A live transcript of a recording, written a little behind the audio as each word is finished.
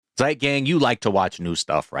Zeit Gang, you like to watch new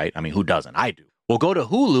stuff, right? I mean, who doesn't? I do. Well, go to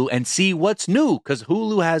Hulu and see what's new, because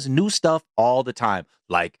Hulu has new stuff all the time,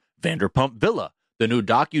 like Vanderpump Villa, the new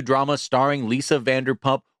docudrama starring Lisa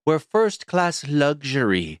Vanderpump, where first-class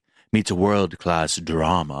luxury meets world-class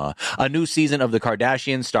drama. A new season of The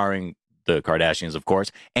Kardashians starring the Kardashians, of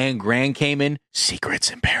course, and Grand Cayman,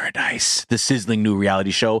 Secrets in Paradise, the sizzling new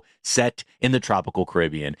reality show set in the tropical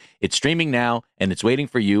Caribbean. It's streaming now, and it's waiting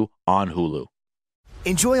for you on Hulu.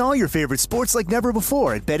 Enjoy all your favorite sports like never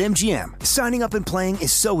before at BetMGM. Signing up and playing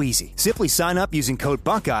is so easy. Simply sign up using code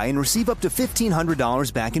Buckeye and receive up to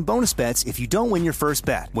 $1,500 back in bonus bets if you don't win your first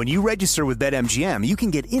bet. When you register with BetMGM, you can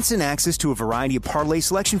get instant access to a variety of parlay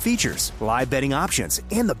selection features, live betting options,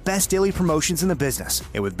 and the best daily promotions in the business.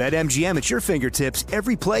 And with BetMGM at your fingertips,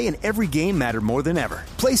 every play and every game matter more than ever.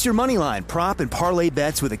 Place your moneyline, prop, and parlay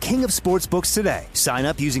bets with the king of sportsbooks today. Sign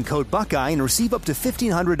up using code Buckeye and receive up to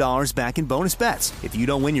 $1,500 back in bonus bets if you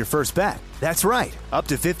don't win your first bet. That's right, up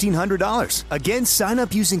to $1,500. Again, sign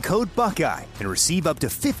up using code Buckeye and receive up to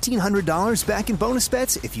 $1,500 back in bonus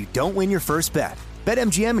bets if you don't win your first bet.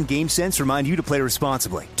 BetMGM and GameSense remind you to play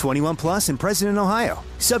responsibly. 21 plus and present in Ohio.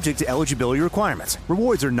 Subject to eligibility requirements.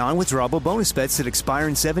 Rewards are non-withdrawable bonus bets that expire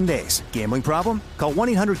in 7 days. Gambling problem? Call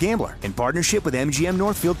 1-800-GAMBLER in partnership with MGM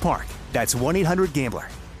Northfield Park. That's 1-800-GAMBLER.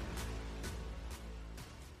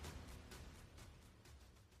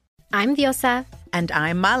 I'm Diosa. And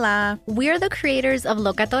I'm Mala. We're the creators of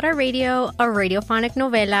Locatora Radio, a radiophonic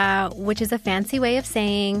novela, which is a fancy way of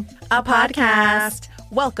saying a podcast.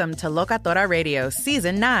 Welcome to Locatora Radio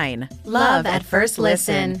Season 9. Love at First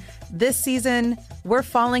Listen. This season, we're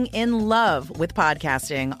falling in love with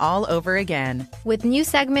podcasting all over again. With new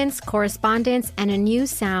segments, correspondence, and a new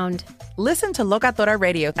sound. Listen to Locatora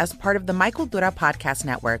Radio as part of the My Cultura Podcast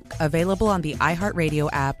Network, available on the iHeartRadio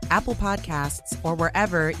app, Apple Podcasts, or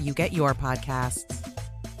wherever you get your podcasts.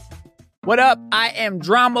 What up? I am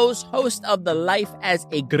Dramos, host of the Life as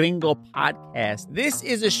a Gringo podcast. This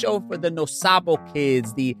is a show for the No Sabo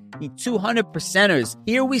kids, the 200%ers.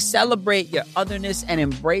 Here we celebrate your otherness and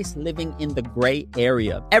embrace living in the gray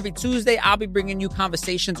area. Every Tuesday, I'll be bringing you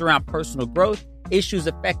conversations around personal growth, issues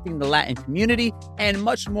affecting the Latin community, and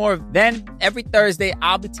much more. Then, every Thursday,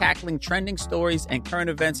 I'll be tackling trending stories and current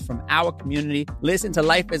events from our community. Listen to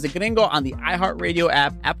Life as a Gringo on the iHeartRadio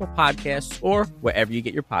app, Apple Podcasts, or wherever you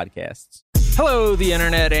get your podcasts. Hello, the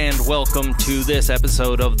internet, and welcome to this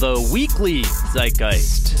episode of the Weekly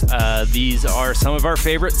Zeitgeist. These are some of our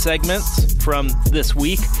favorite segments from this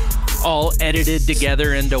week, all edited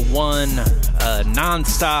together into one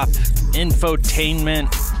nonstop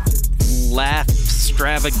infotainment laugh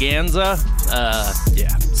extravaganza.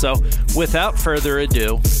 So without further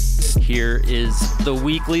ado, here is the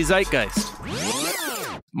Weekly Zeitgeist.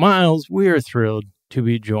 Miles, we are thrilled to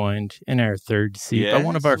be joined in our third seat by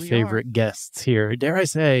one of our favorite guests here. Dare I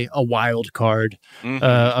say, a wild card,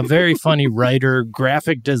 a very funny writer,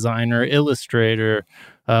 graphic designer, illustrator,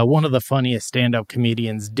 one of the funniest stand-up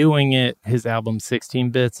comedians doing it. His album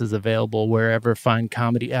 16 Bits is available wherever fine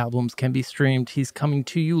comedy albums can be streamed. He's coming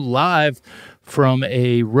to you live from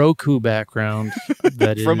a Roku background.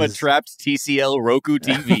 That from is... a trapped TCL Roku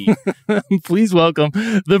TV. Please welcome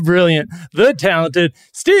the brilliant, the talented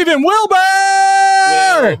Stephen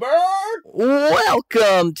Wilbur!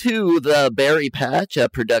 Welcome to the Berry Patch, a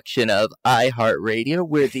production of iHeartRadio.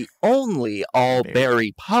 We're the only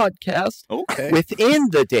all-berry podcast within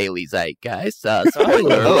the Daily Zeitgeist.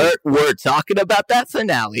 Spoiler alert, we're talking about that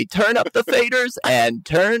finale. Turn up the faders and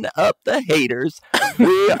turn up the haters.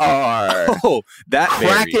 We are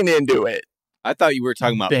cracking into it. I thought you were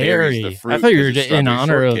talking about berries, the fruit. I thought you were in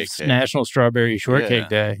honor of National Strawberry Shortcake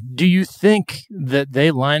Day. Do you think that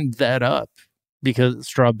they lined that up because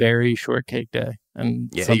Strawberry Shortcake Day? And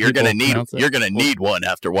you're gonna need one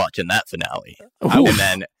after watching that finale,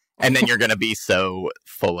 and then you're gonna be so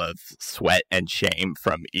full of sweat and shame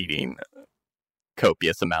from eating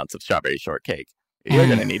copious amounts of strawberry shortcake. You're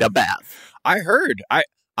gonna need a bath. I heard.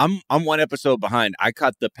 I'm one episode behind. I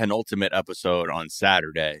caught the penultimate episode on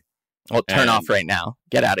Saturday. Well, turn off right now.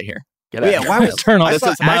 Get out of here. Why would turn off?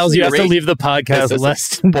 Miles, you have to leave the podcast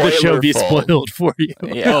lest the show be spoiled for you.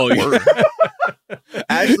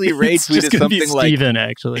 Ashley Ray tweeted something like, Steven,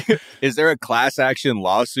 actually. Is there a class action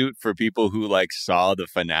lawsuit for people who saw the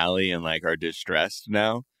finale and are distressed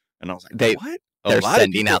now? And I was like, what? They're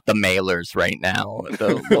sending out the mailers right now,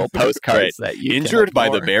 the little postcards that you injured by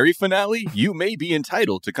the Barry finale. You may be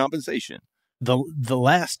entitled to compensation. The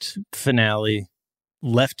last finale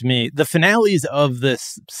left me. The finales of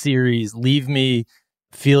this series leave me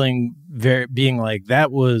feeling being like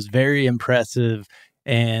that was very impressive,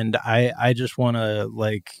 and I just want to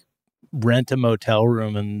rent a motel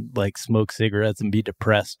room and like smoke cigarettes and be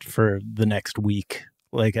depressed for the next week.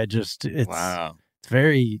 Like Wow.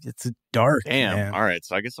 It's dark. Damn. Man. All right.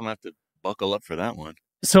 So I guess I'm going to have to buckle up for that one.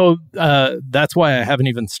 So that's why I haven't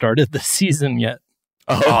even started the season yet.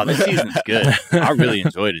 Oh, this season's good. I really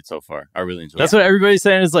enjoyed it so far. That's what everybody's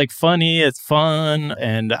saying is like funny. It's fun.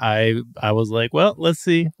 And I was like, well, let's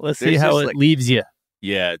see how it leaves you.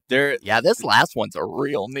 Yeah. This last one's a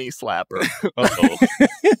real knee slapper. Uh-oh.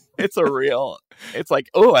 It's like,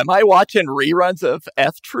 oh, am I watching reruns of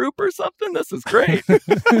F Troop or something? This is great.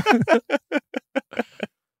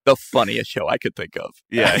 The funniest show I could think of.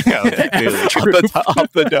 Yeah.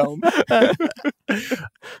 Off the dome.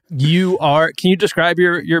 Can you describe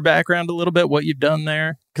your background a little bit, what you've done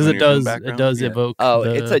there? Because it does evoke. Oh,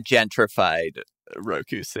 it's a gentrified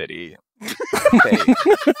Roku City.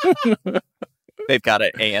 They've got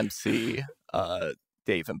an AMC,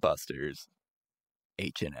 Dave and Buster's,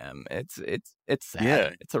 H&M. It's sad. Yeah,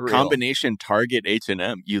 it's a real combination Target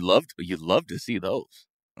H&M. You love to see those.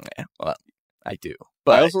 Yeah, well, I do.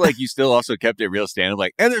 But I also like you still also kept it real stand up.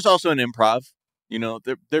 Like, and there's also an improv. You know,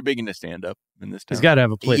 they're big into stand up in this town. He's got to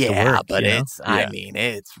have a place to work. But it's I mean,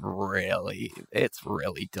 it's really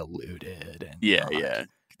diluted. And yeah.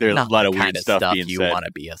 There's a lot of weird stuff being you said. Want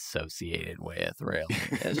to be associated with, really.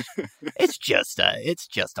 It's just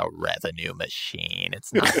a revenue machine.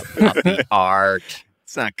 It's not about the art.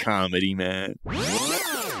 It's not comedy, man.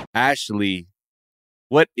 Ashley,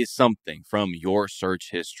 what is something from your search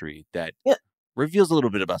history that reveals a little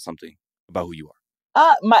bit about something about who you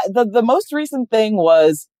are? The most recent thing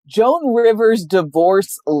was Joan Rivers'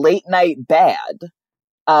 divorce late night bad.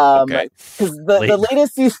 Okay. Because the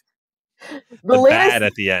latest season. The bad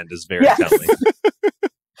at the end is very telling.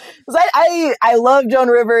 I love Joan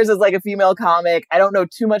Rivers as like a female comic. I don't know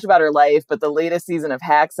too much about her life, but the latest season of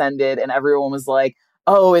Hacks ended and everyone was like,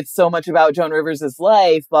 oh, it's so much about Joan Rivers'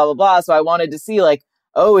 life, blah, blah, blah. So I wanted to see like,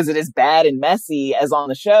 oh, is it as bad and messy as on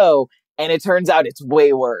the show? And it turns out it's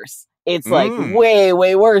way worse. It's like way,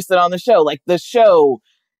 way worse than on the show. Like the show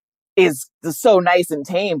is so nice and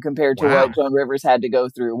tame compared to what Joan Rivers had to go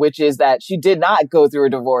through, which is that she did not go through a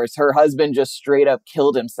divorce. Her husband just straight up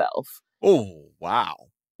killed himself. Oh, wow.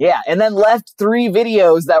 Yeah. And then left 3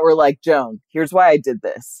 videos that were like, Joan, here's why I did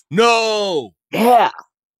this. No. Yeah.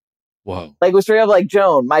 Whoa. Like was straight up like,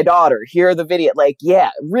 Joan, my daughter, here are the video. Like, yeah,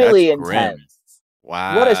 really That's intense. Grim.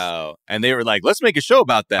 Wow. And they were like, let's make a show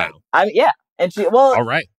about that. Yeah. And all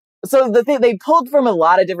right. So the thing, they pulled from a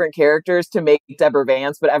lot of different characters to make Deborah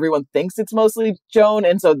Vance, but everyone thinks it's mostly Joan.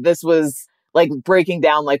 And so this was like breaking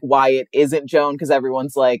down like why it isn't Joan, because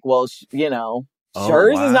everyone's like, well,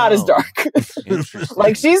 hers is not as dark.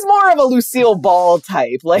 Like she's more of a Lucille Ball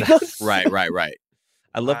type. Like right.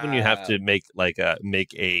 I love when you have to make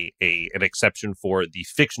an exception for the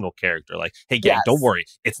fictional character. Like, hey, gang, don't worry,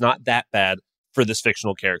 it's not that bad for this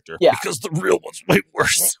fictional character because the real one's way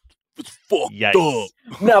worse. It's fucked up.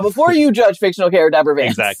 No, before you judge fictional character Deborah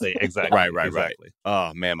Vance. Exactly. Right.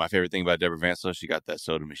 Oh man, my favorite thing about Deborah Vance though, she got that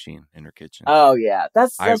soda machine in her kitchen. Oh yeah,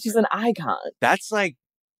 she's an icon. That's like,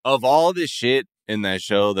 of all the shit in that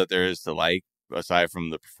show that there is to like, aside from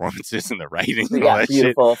the performances and the writing and all that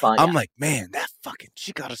beautiful, shit, fun. I'm like, man,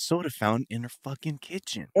 she got a soda fountain in her fucking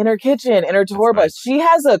kitchen. In her tour bus. She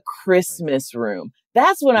has a Christmas room.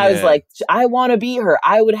 That's when I was like, I want to be her.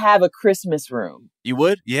 I would have a Christmas room. You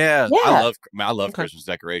would? Yeah. I love Christmas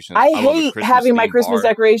decorations. I hate having my Christmas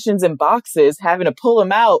decorations in boxes, having to pull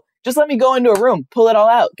them out. Just let me go into a room, pull it all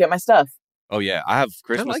out, get my stuff. Oh, yeah. I have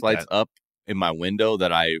Christmas lights up in my window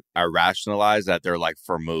that I rationalize that they're like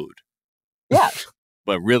for mood. Yeah.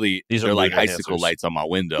 But really, these are like icicle answers. Lights on my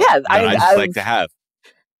window. Yeah. I just like to have.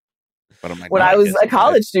 But I'm like, when I was a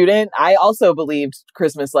college student, I also believed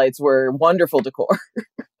Christmas lights were wonderful decor.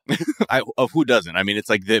 Who doesn't? I mean, it's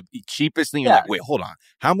like the cheapest thing. You're like, wait, hold on.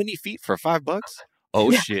 How many feet for $5?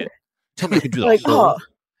 Oh, shit. Tell me I can do that whole...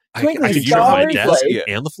 I can use my desk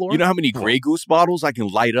and the floor. You know how many Grey Goose bottles I can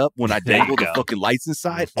light up when I dangle the fucking lights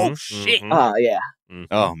inside? Oh, shit. Oh, yeah.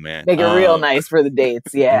 Oh, man. Make it real nice for the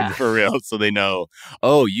dates. Yeah. For real. So they know,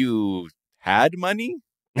 oh, you had money?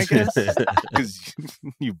 I guess because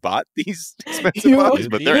you bought these expensive bottles,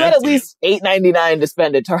 but they're had at least $8.99 to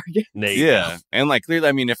spend at Target. Yeah, and like clearly,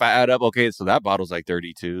 I mean, if I add up, okay, so that bottle's like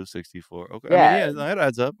 $32, $64. Okay, that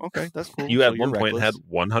adds up. Okay, that's cool. You at one point had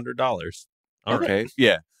 $100. Okay,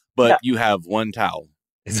 yeah, but you have one towel.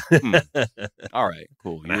 All right,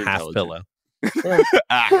 cool. And a half pillow. A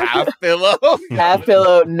half pillow. Half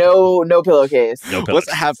pillow. No pillowcase. What's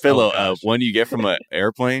a half pillow? One you get from an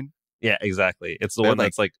airplane. Yeah, exactly. It's the one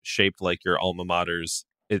that's like shaped like your alma mater's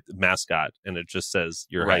mascot, and it just says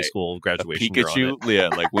your high school graduation. A Pikachu, yeah,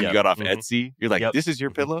 like when you got off Etsy, you're like, this is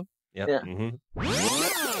your pillow. Yep. Yeah.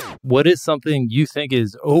 What is something you think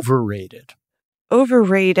is overrated?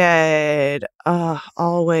 Overrated.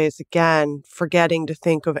 Always, again, forgetting to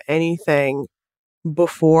think of anything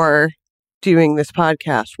before doing this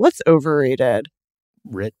podcast. What's overrated?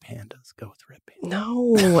 Red pandas. Go with red pandas.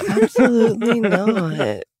 No, absolutely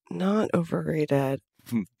not. Not overrated.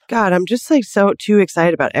 God, I'm just like so too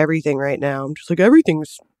excited about everything right now. I'm just like, anything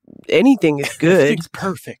is good. Everything's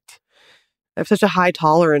perfect. I have such a high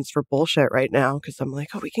tolerance for bullshit right now because I'm like,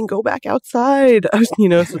 oh, we can go back outside.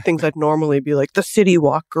 So things I'd normally be like, the City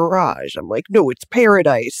Walk garage. I'm like, no, it's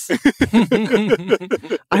paradise.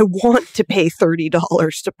 I want to pay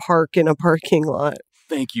 $30 to park in a parking lot.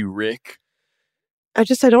 Thank you, Rick. I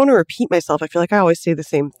don't want to repeat myself. I feel like I always say the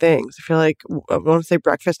same things. I feel like I want to say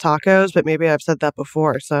breakfast tacos, but maybe I've said that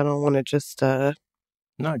before, so I don't want to just no,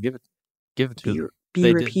 give it to them.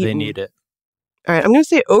 Be repeating. They need it. All right, I'm going to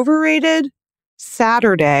say overrated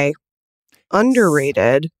Saturday,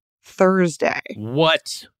 underrated Thursday.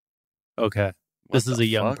 What? Okay, this is a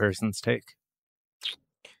young person's take.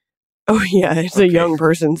 Oh, yeah, it's a young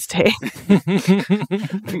person's take.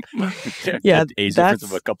 Yeah, age difference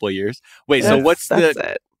of a couple of years. Wait, so what's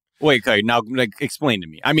the... Wait, okay, now explain to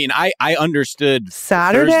me. I mean, I understood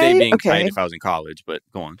Saturday Thursday being tight if I was in college, but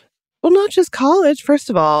go on. Well, not just college. First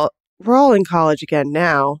of all, we're all in college again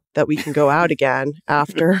now that we can go out again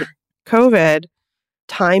after COVID.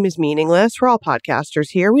 Time is meaningless. We're all podcasters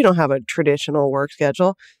here. We don't have a traditional work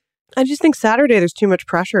schedule. I just think Saturday there's too much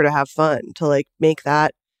pressure to have fun, to like make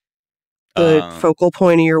that the focal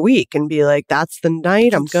point of your week and be like, that's the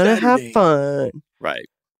night I'm going to have fun. Right.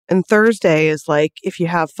 And Thursday is like, if you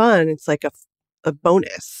have fun, it's like a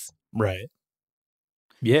bonus. Right.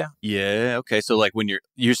 Yeah. Yeah. Okay. So like when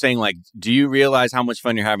you're saying like, do you realize how much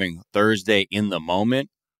fun you're having Thursday in the moment?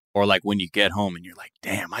 Or like when you get home and you're like,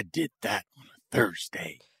 damn, I did that on a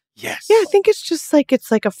Thursday. Yes. Yeah, I think it's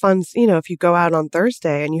like a fun, if you go out on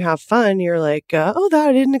Thursday and you have fun, you're like, I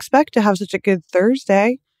didn't expect to have such a good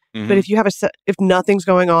Thursday. Mm-hmm. But if you have if nothing's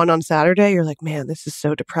going on Saturday, you're like, man, this is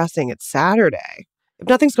so depressing. It's Saturday. If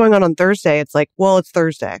nothing's going on Thursday, it's like, well, it's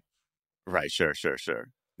Thursday. Right. Sure.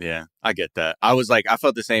 Yeah, I get that. I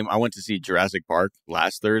felt the same. I went to see Jurassic Park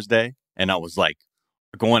last Thursday and I was like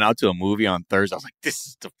going out to a movie on Thursday. I was like, this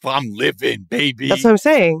is I'm living, baby. That's what I'm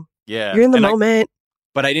saying. Yeah. You're in the moment.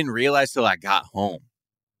 But I didn't realize till I got home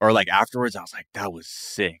or like afterwards, I was like, that was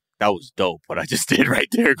sick. That was dope. What I just did right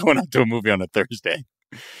there, going out to a movie on a Thursday.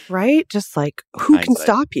 Right? Just like, who can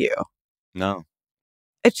stop you? No.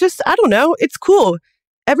 It's just, I don't know. It's cool.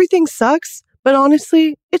 Everything sucks, but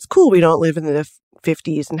honestly, it's cool we don't live in the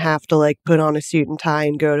 50s and have to like put on a suit and tie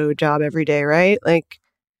and go to a job every day, right? Like,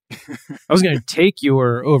 I was going to take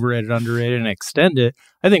your overrated, underrated and extend it.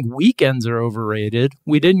 I think weekends are overrated.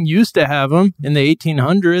 We didn't used to have them in the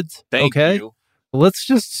 1800s. Thank you. Let's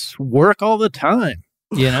just work all the time,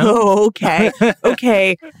 Oh, okay.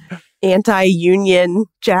 Okay. Anti-union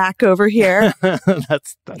Jack over here.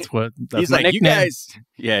 That's he's my like, nickname. you guys.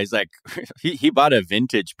 Yeah, he's like, he bought a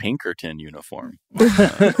vintage Pinkerton uniform. He's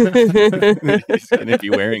going to be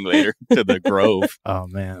wearing later to the Grove. Oh,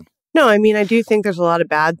 man. No, I mean, I do think there's a lot of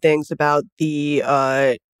bad things about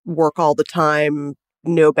the work all the time,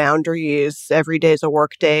 no boundaries, every day's a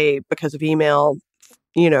work day because of email,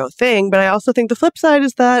 thing. But I also think the flip side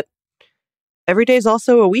is that every day is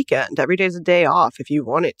also a weekend. Every day is a day off if you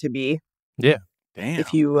want it to be. Yeah. Damn.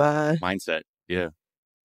 If you... mindset. Yeah.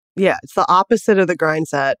 Yeah, it's the opposite of the grind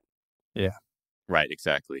set. Yeah. Right,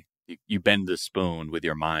 exactly. You bend the spoon with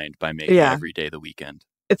your mind by making every day the weekend.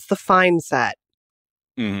 It's the fine set.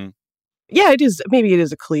 Mm-hmm. Yeah, it is. Maybe it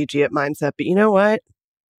is a collegiate mindset, but you know what?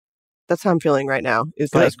 That's how I'm feeling right now.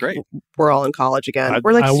 That's great. We're all in college again.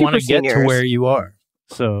 We're like I super want to get seniors. to where you are.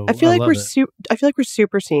 So I feel like we're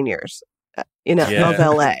super seniors of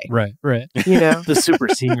LA. Right. The super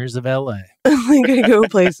seniors of LA. Like I go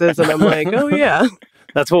places and I'm like, oh yeah.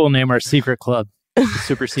 That's what we'll name our secret club. The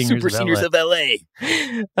Super Seniors of LA.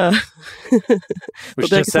 Which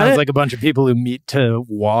just sounds like a bunch of people who meet to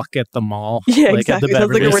walk at the mall. Yeah, like exactly. At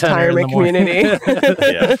the sounds like a retirement community.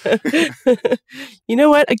 You know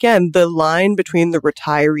what? Again, the line between the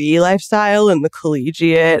retiree lifestyle and the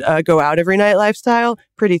collegiate go out every night lifestyle,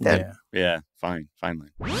 pretty thin. Yeah. Fine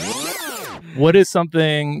line. What is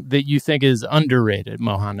something that you think is underrated,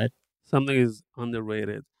 Mohammed? Something is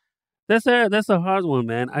underrated. That's a hard one,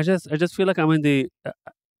 man. I just feel like I'm in the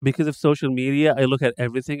because of social media. I look at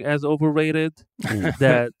everything as overrated.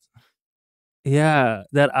 that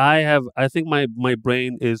I think my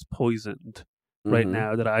brain is poisoned right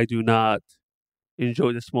now. That I do not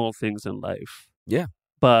enjoy the small things in life. Yeah.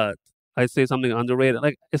 But I'd say something underrated.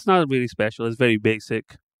 Like, it's not really special. It's very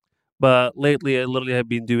basic. But lately, I literally have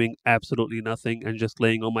been doing absolutely nothing and just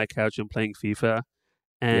laying on my couch and playing FIFA.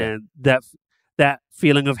 And that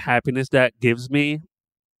feeling of happiness that gives me,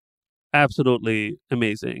 absolutely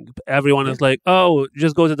amazing. Everyone is like, oh,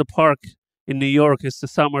 just go to the park in New York. It's the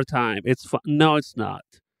summertime. It's fun. No, it's not.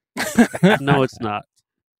 No, it's not.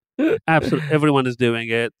 Absolutely. Everyone is doing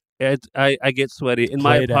it. I get sweaty. In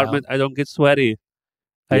my apartment, I don't get sweaty.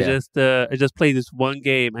 I just play this one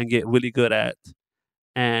game and get really good at.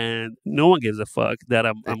 And no one gives a fuck that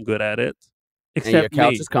I'm good at it. Except and your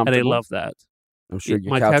couch me. is comfortable. And I love that. I'm sure your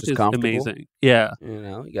my couch is comfortable. Amazing. Yeah. You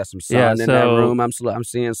know, you got some sun in that room. I'm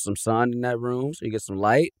seeing some sun in that room, so you get some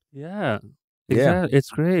light. Yeah. Exactly. It's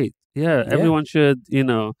great. Yeah. Everyone should,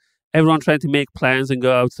 everyone trying to make plans and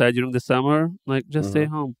go outside during the summer, like, just stay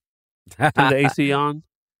home. Turn the AC on.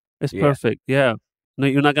 It's perfect. Yeah. No,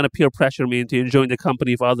 you're not going to peer pressure me into enjoying the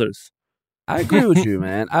company of others. I agree with you,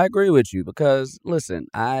 man. I agree with you because, listen,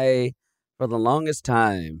 for the longest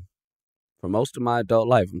time, for most of my adult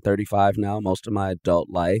life, I'm 35 now, most of my adult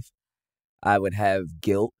life, I would have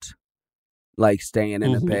guilt, like staying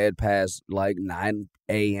in the bed past like 9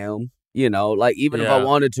 a.m. Like even if I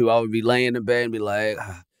wanted to, I would be laying in bed and be like,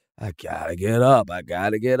 I gotta get up.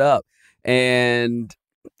 And,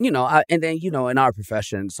 and then, in our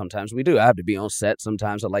profession, sometimes we do. I have to be on set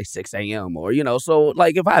sometimes at like 6 a.m. or, so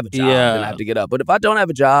like if I have a job, then I have to get up. But if I don't have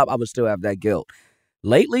a job, I would still have that guilt.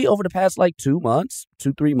 Lately, over the past like 3 months,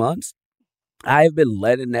 I've been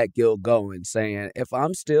letting that guilt go and saying, if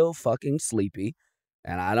I'm still fucking sleepy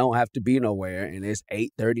and I don't have to be nowhere and it's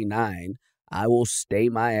 8:39, I will stay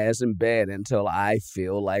my ass in bed until I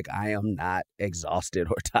feel like I am not exhausted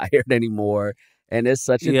or tired anymore. And it's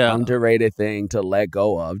such an underrated thing to let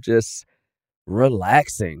go of. Just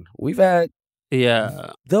relaxing. We've had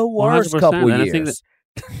the worst couple years.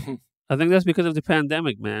 I think that's because of the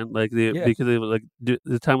pandemic, man. Like because of like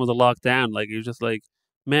the time of the lockdown. Like you're just like,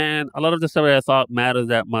 man, a lot of the stuff that I thought mattered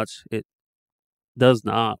that much, it does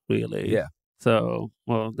not really. Yeah. So,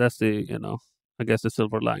 well, that's the I guess the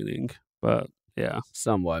silver lining. But yeah,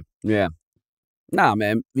 somewhat. Yeah. Nah,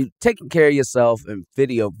 man, taking care of yourself and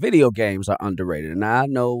video games are underrated. And I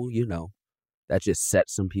know, that just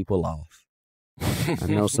sets some people off. I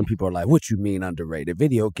know some people are like, what you mean underrated?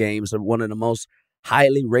 Video games are one of the most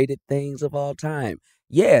highly rated things of all time.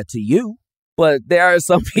 Yeah, to you. But there are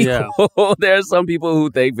some people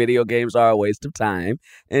who think video games are a waste of time.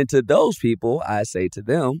 And to those people, I say to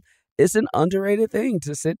them, it's an underrated thing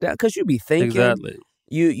to sit down because you be thinking. Exactly.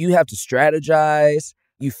 You have to strategize.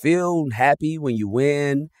 You feel happy when you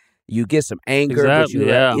win. You get some anger, but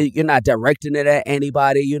you're not directing it at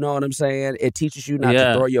anybody. You know what I'm saying? It teaches you not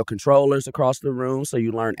to throw your controllers across the room, so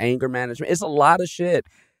you learn anger management. It's a lot of shit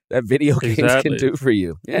that video games can do for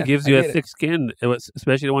you. Yeah, it gives you a thick skin,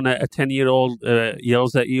 especially when a 10-year-old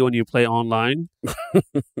yells at you when you play online.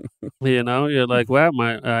 You're like, wow,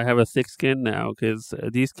 I have a thick skin now because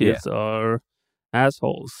these kids are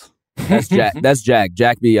assholes. That's Jack. That's Jack.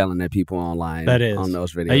 Jack be yelling at people online. That is on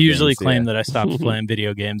those videos. I usually claim that I stopped playing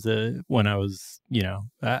video games when I was,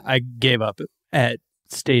 I gave up at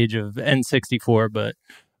stage of N64, but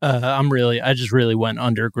I just really went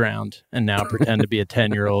underground and now pretend to be a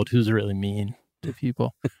 10-year-old who's really mean to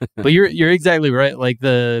people. But you're exactly right. Like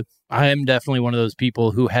I am definitely one of those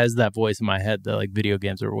people who has that voice in my head that like video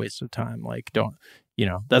games are a waste of time. Like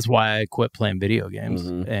that's why I quit playing video games.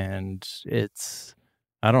 And it's,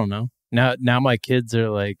 I don't know. Now my kids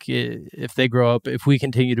are like, if they grow up, if we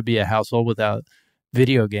continue to be a household without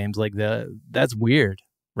video games like that's weird,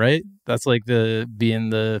 right? That's like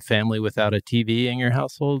being the family without a TV in your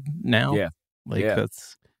household now. Yeah.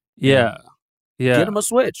 That's. Yeah. Get them a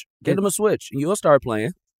Switch. Get them a Switch. And you'll start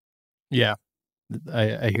playing. Yeah.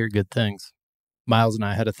 I hear good things. Miles and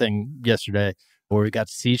I had a thing yesterday where we got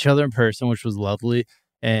to see each other in person, which was lovely.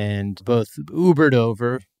 And both Ubered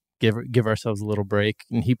over, give ourselves a little break,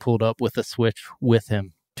 and he pulled up with a Switch with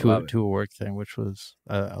him to a work thing, which was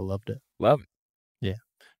I loved it. Love it. Yeah.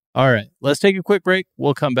 All right, let's take a quick break.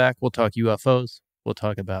 We'll come back. We'll talk UFOs. We'll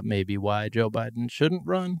talk about maybe why Joe Biden shouldn't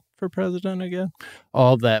run for president again.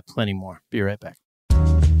 All that, plenty more. Be right back.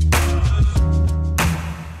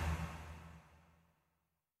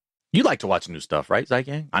 You like to watch new stuff, right,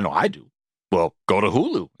 Zeitgeist? I know I do. Well, go to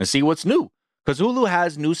Hulu and see what's new. Because Hulu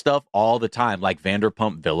has new stuff all the time, like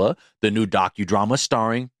Vanderpump Villa, the new docudrama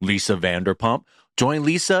starring Lisa Vanderpump. Join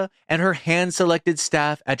Lisa and her hand-selected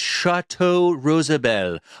staff at Chateau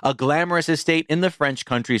Rosabelle, a glamorous estate in the French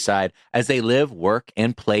countryside, as they live, work,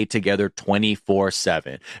 and play together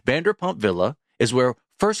 24/7. Vanderpump Villa is where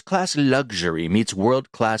First-class luxury meets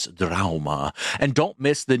world-class drama. And don't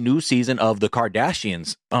miss the new season of The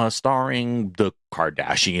Kardashians, starring the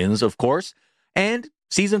Kardashians, of course. And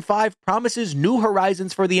Season 5 promises new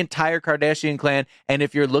horizons for the entire Kardashian clan. And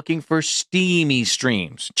if you're looking for steamy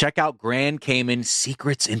streams, check out Grand Cayman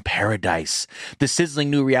Secrets in Paradise, the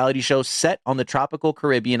sizzling new reality show set on the tropical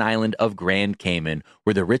Caribbean island of Grand Cayman,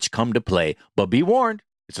 where the rich come to play. But be warned,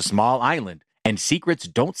 it's a small island, and secrets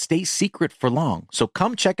don't stay secret for long. So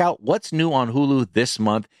come check out what's new on Hulu this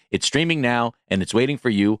month. It's streaming now, and it's waiting for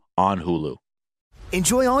you on Hulu.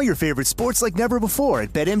 Enjoy all your favorite sports like never before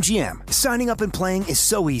at BetMGM. Signing up and playing is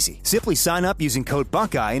so easy. Simply sign up using code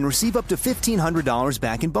Buckeye and receive up to $1,500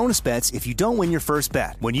 back in bonus bets if you don't win your first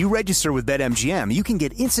bet. When you register with BetMGM, you can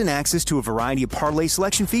get instant access to a variety of parlay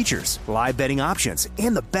selection features, live betting options,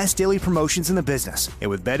 and the best daily promotions in the business. And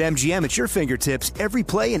with BetMGM at your fingertips, every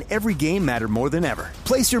play and every game matter more than ever.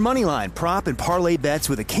 Place your moneyline, prop, and parlay bets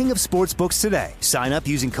with the king of sportsbooks today. Sign up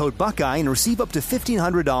using code Buckeye and receive up to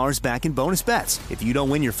 $1,500 back in bonus bets if you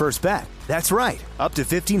don't win your first bet. That's right, up to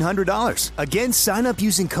 $1,500. Again, sign up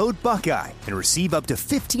using code Buckeye and receive up to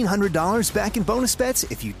 $1,500 back in bonus bets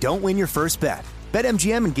if you don't win your first bet.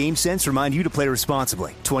 BetMGM and GameSense remind you to play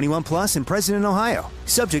responsibly. 21 plus and present in Ohio.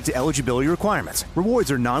 Subject to eligibility requirements.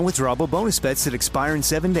 Rewards are non-withdrawable bonus bets that expire in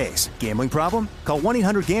 7 days. Gambling problem? Call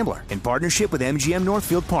 1-800-GAMBLER in partnership with MGM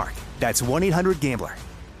Northfield Park. That's 1-800-GAMBLER.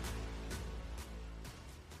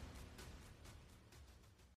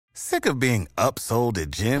 Sick of being upsold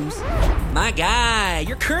at gyms? My guy,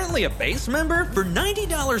 you're currently a base member? For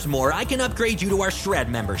 $90 more, I can upgrade you to our Shred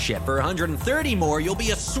membership. For $130 more, you'll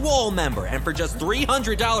be a Swole member. And for just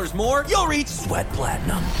 $300 more, you'll reach Sweat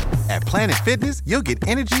Platinum. At Planet Fitness, you'll get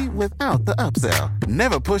energy without the upsell.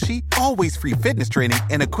 Never pushy, always free fitness training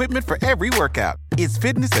and equipment for every workout. It's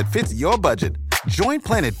fitness that fits your budget. Join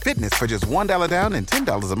Planet Fitness for just $1 down and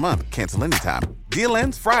 $10 a month. Cancel anytime. Deal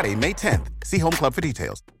ends Friday, May 10th. See Home Club for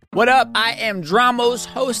details. What up? I am Dramos,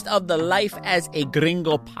 host of the Life as a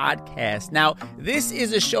Gringo podcast. Now, this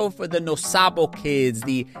is a show for the No Sabo kids,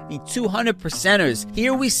 the 200%ers.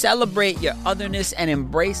 Here we celebrate your otherness and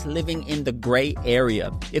embrace living in the gray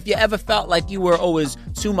area. If you ever felt like you were always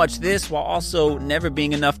too much this while also never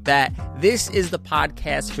being enough that, this is the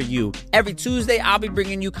podcast for you. Every Tuesday, I'll be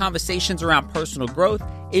bringing you conversations around personal growth,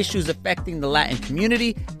 issues affecting the Latin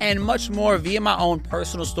community, and much more via my own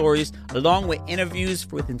personal stories, along with interviews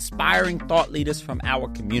with inspiring thought leaders from our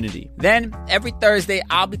community. Then, every Thursday,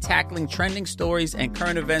 I'll be tackling trending stories and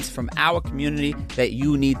current events from our community that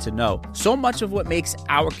you need to know. So much of what makes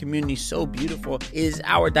our community so beautiful is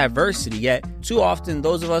our diversity, yet too often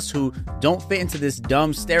those of us who don't fit into this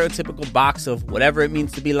dumb stereotypical box of whatever it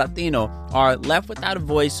means to be Latino are left without a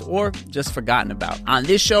voice or just forgotten about. On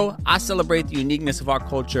this show, I celebrate the uniqueness of our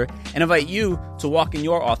culture and invite you to walk in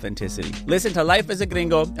your authenticity. Listen to Life as a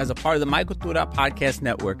Gringo as a part of the My Cultura Podcast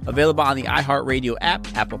Network, available on the iHeartRadio app,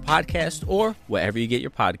 Apple Podcasts, or wherever you get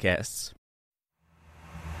your podcasts.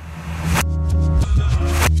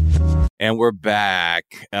 And we're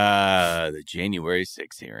back. The January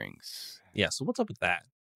 6 hearings. Yeah, so what's up with that?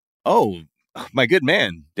 Oh, my good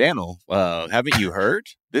man, Daniel, haven't you heard?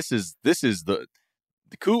 This is the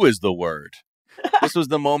coup is the word. This was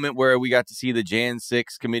the moment where we got to see the Jan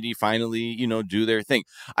 6 committee finally, do their thing.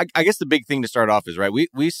 I guess the big thing to start off is, right,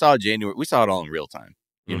 we saw we saw it all in real time,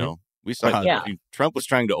 you know. We saw Trump was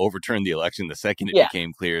trying to overturn the election the second it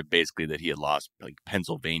became clear, basically, that he had lost like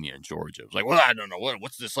Pennsylvania and Georgia. It was like, well, I don't know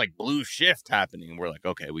what's this like blue shift happening. And we're like,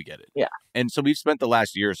 okay, we get it. Yeah. And so we've spent the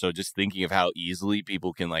last year or so just thinking of how easily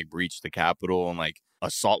people can like breach the Capitol and like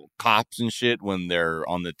assault cops and shit when they're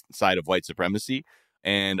on the side of white supremacy.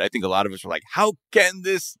 And I think a lot of us are like, how can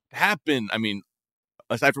this happen? I mean,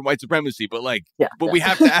 aside from white supremacy, but like, we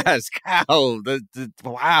have to ask how.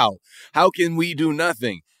 Wow, how can we do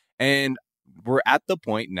nothing? And we're at the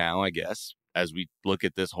point now, I guess, as we look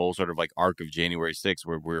at this whole sort of like arc of January 6th,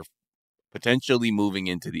 where we're potentially moving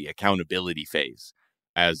into the accountability phase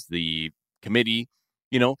as the committee,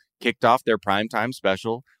 kicked off their primetime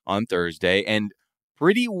special on Thursday and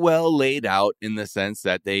pretty well laid out in the sense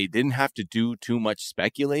that they didn't have to do too much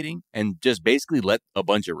speculating and just basically let a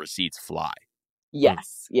bunch of receipts fly.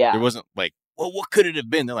 Yes. Yeah. There wasn't like, well, what could it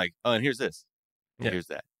have been? They're like, oh, and here's this. And here's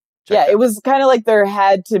that. It was kind of like there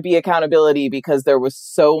had to be accountability because there was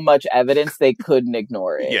so much evidence they couldn't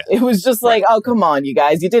ignore it. Yeah. It was just like, oh, come on, you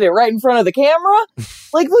guys. You did it right in front of the camera?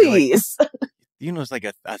 Like, please. It's like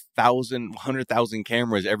 100,000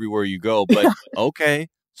 cameras everywhere you go. But okay.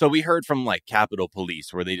 So we heard from like Capitol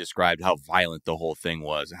Police where they described how violent the whole thing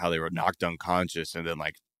was and how they were knocked unconscious and then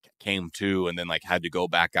like came to and then like had to go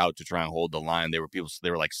back out to try and hold the line. They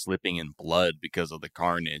were like slipping in blood because of the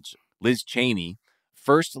carnage. Liz Cheney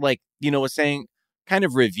first, like, was saying, kind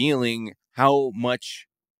of revealing how much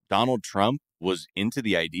Donald Trump was into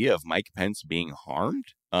the idea of Mike Pence being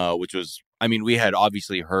harmed, which was, I mean, we had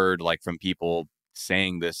obviously heard like from people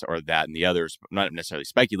saying this or that and the others, not necessarily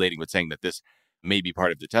speculating, but saying that this may be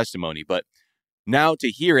part of the testimony. But now to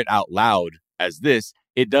hear it out loud as this,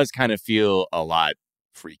 it does kind of feel a lot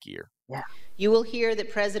freakier. Yeah. You will hear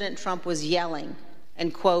that President Trump was yelling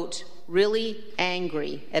and, quote, really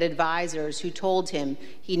angry at advisors who told him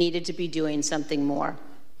he needed to be doing something more.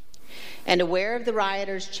 And aware of the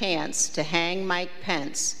rioters' chance to hang Mike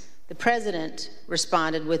Pence, the president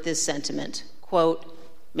responded with this sentiment, quote,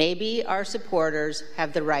 maybe our supporters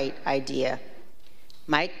have the right idea.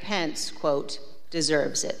 Mike Pence, quote,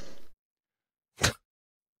 deserves it.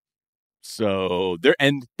 So there,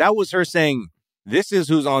 and that was her saying, this is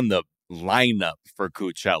who's on the lineup for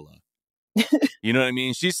Coachella. You know what I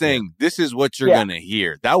mean? She's saying, this is what you're going to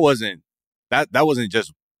hear. That wasn't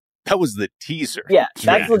just, that was the teaser. Yeah,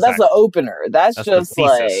 that's the opener. That's just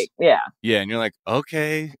like, yeah. Yeah, and you're like,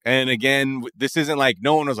 okay. And again, this isn't like,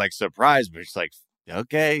 no one was like surprised, but it's like,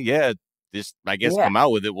 okay, yeah, this, I guess, come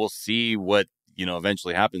out with it. We'll see what,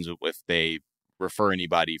 eventually happens if they refer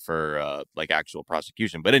anybody for like actual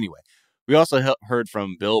prosecution. But anyway, we also heard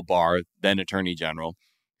from Bill Barr, then Attorney General,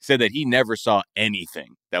 said that he never saw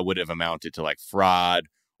anything that would have amounted to like fraud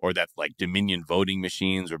or that like Dominion voting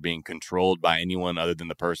machines were being controlled by anyone other than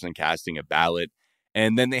the person casting a ballot.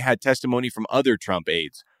 And then they had testimony from other Trump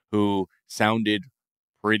aides who sounded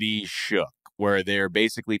pretty shook, where they're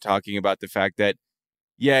basically talking about the fact that,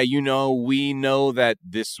 yeah, we know that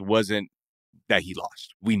this wasn't, that he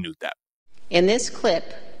lost. We knew that. In this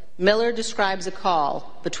clip, Miller describes a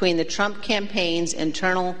call between the Trump campaign's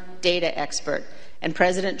internal data expert and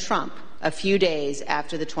President Trump a few days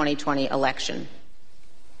after the 2020 election.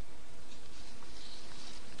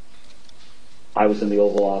 I was in the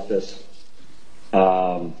Oval Office,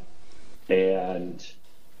 and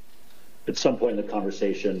at some point in the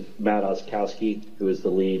conversation, Matt Oskowski, who is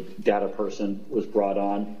the lead data person, was brought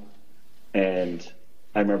on, and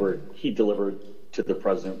I remember he delivered to the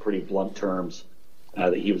president pretty blunt terms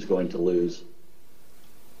that he was going to lose.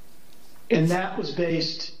 And that was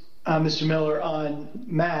based, Mr. Miller, on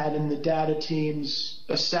Matt and the data team's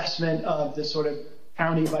assessment of the sort of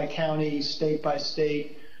county by county, state by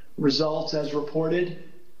state results as reported?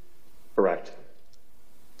 Correct.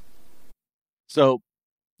 So,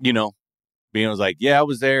 Bean was like, yeah, I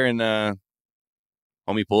was there, and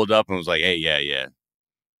homie pulled up and was like, hey, yeah.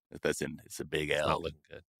 It's a big L. It's not looking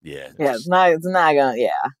good. Yeah. It's not gonna,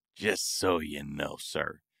 Just so you know,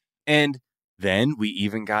 sir. And then we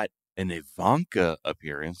even got an Ivanka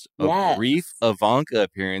appearance, a brief Ivanka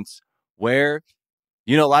appearance where,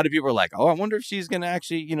 a lot of people are like, oh, I wonder if she's going to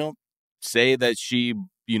actually, say that she,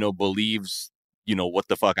 believes, what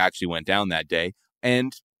the fuck actually went down that day.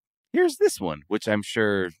 And here's this one, which I'm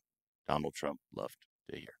sure Donald Trump loved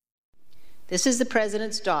to hear. This is the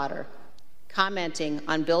president's daughter commenting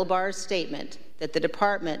on Bill Barr's statement that the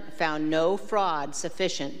department found no fraud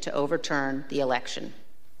sufficient to overturn the election.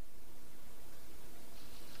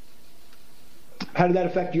 How did that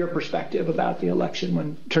affect your perspective about the election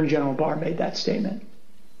when Attorney General Barr made that statement?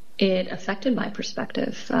 It affected my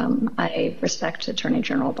perspective. I respect Attorney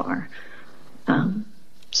General Barr.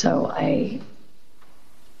 So I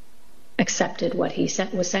accepted what he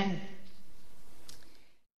was saying.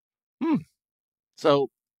 So,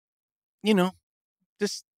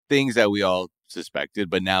 just things that we all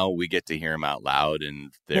suspected, but now we get to hear him out loud,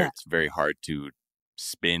 and it's very hard to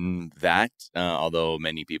spin that, although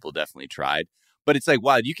many people definitely tried. But it's like,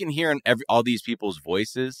 wow, you can hear in all these people's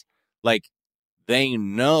voices, like, they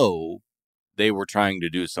know they were trying to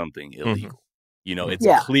do something illegal. Mm-hmm.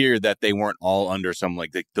 It's clear that they weren't all under some,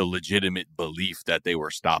 like, the legitimate belief that they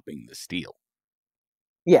were stopping the steal.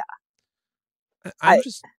 Yeah. I'm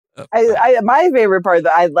my favorite part,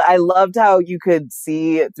 I loved how you could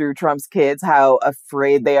see through Trump's kids how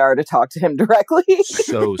afraid they are to talk to him directly.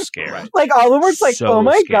 So scared. Like, all of them were just like, so oh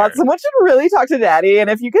my scared. God, someone should really talk to Daddy. And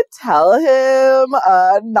if you could tell him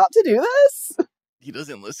not to do this. He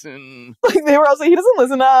doesn't listen. Like, they were also, he doesn't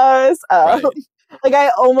listen to us. Right. Like, I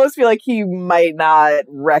almost feel like he might not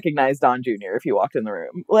recognize Don Jr. if he walked in the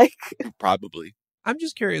room. Like, probably. I'm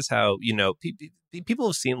just curious how, people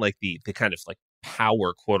have seen like the kind of like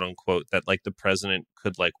power, quote unquote, that like the president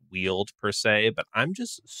could like wield per se. But I'm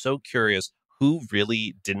just so curious who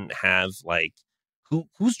really didn't have like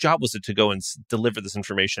whose job was it to go and deliver this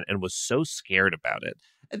information and was so scared about it.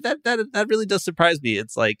 And that really does surprise me.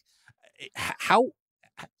 It's like, how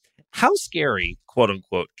how scary, quote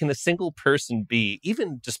unquote, can a single person be,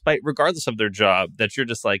 even regardless of their job, that you're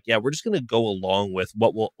just like, yeah, we're just going to go along with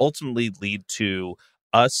what will ultimately lead to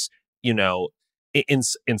us,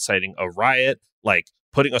 inciting a riot, like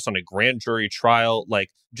putting us on a grand jury trial, like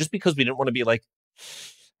just because we didn't want to be like,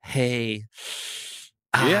 hey,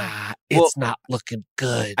 it's not looking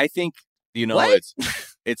good. I think,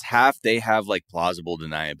 it's half they have like plausible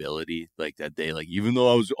deniability, like that they like, even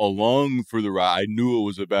though I was along for the ride, I knew it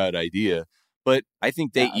was a bad idea. But I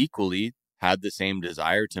think they equally had the same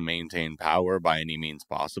desire to maintain power by any means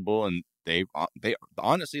possible. And they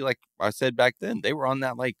honestly, like I said back then, they were on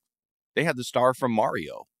that, like, they had the star from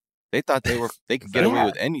Mario. They thought they could get away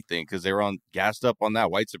with anything because they were gassed up on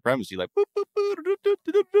that white supremacy, like, boop, boop,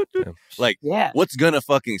 boop, like, what's gonna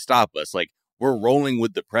fucking stop us? Like, we're rolling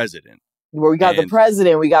with the president. Where we got the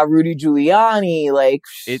president, we got Rudy Giuliani, like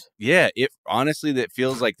it honestly, that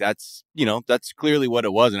feels like that's clearly what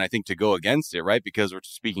it was. And I think to go against it, right? Because we're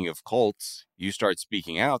speaking of cults, you start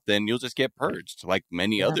speaking out, then you'll just get purged, like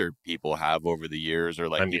many other people have over the years, or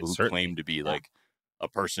like people who claim to be like a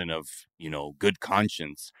person of, good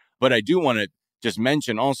conscience. But I do want to just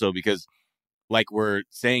mention also, because like we're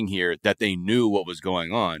saying here, that they knew what was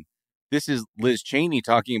going on. This is Liz Cheney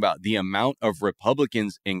talking about the amount of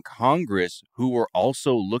Republicans in Congress who were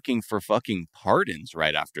also looking for fucking pardons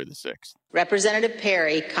right after the 6th. Representative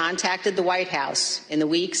Perry contacted the White House in the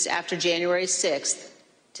weeks after January 6th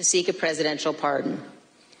to seek a presidential pardon.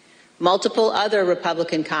 Multiple other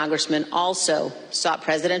Republican congressmen also sought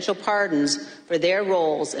presidential pardons for their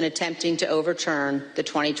roles in attempting to overturn the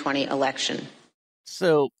 2020 election.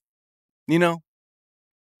 So,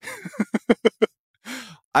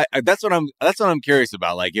 that's what I'm curious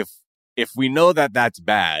about. Like, if we know that that's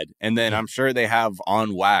bad, and then I'm sure they have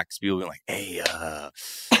on wax people being like, hey,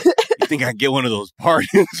 you think I can get one of those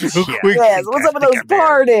pardons real quick? Yes, what's up with those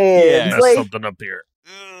pardons? Yeah, there's something up here.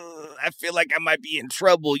 I feel like I might be in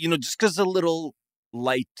trouble, just because a little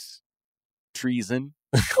light treason.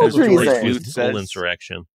 Little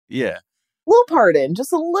insurrection. Yeah. Little pardon,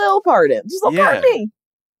 just a little pardon. Just a pardon.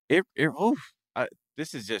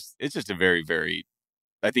 It's just a very, very,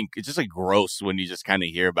 I think it's just like gross when you just kind of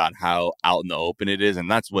hear about how out in the open it is. And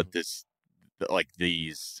that's what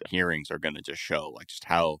these hearings are going to just show, like just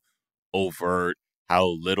how overt, how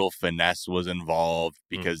little finesse was involved,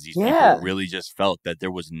 because these people really just felt that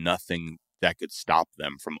there was nothing that could stop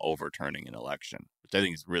them from overturning an election, which I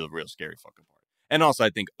think is real scary fucking part. And also, I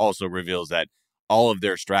think also reveals that all of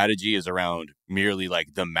their strategy is around merely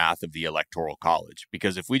like the math of the Electoral College.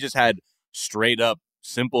 Because if we just had straight up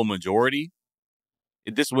simple majority,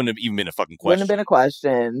 this wouldn't have even been a fucking question. Wouldn't have been a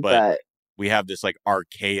question, but we have this like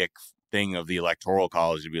archaic thing of the Electoral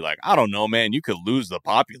College to be like, I don't know, man, you could lose the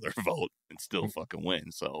popular vote and still fucking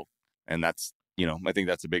win. So, and that's, I think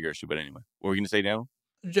that's a bigger issue. But anyway, what were you going to say, Daniel?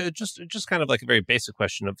 Just kind of like a very basic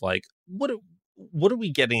question of like, what are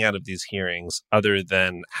we getting out of these hearings other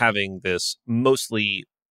than having this mostly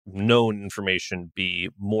known information be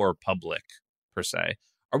more public per se?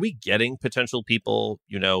 Are we getting potential people,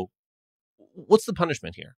 what's the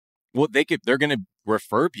punishment here? Well, they're going to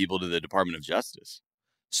refer people to the Department of Justice.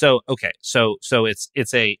 So, okay. So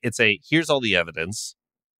it's a here's all the evidence.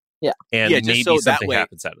 Yeah. And maybe something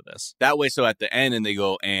happens out of this. That way, so at the end, and they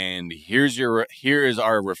go, and here is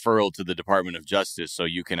our referral to the Department of Justice, so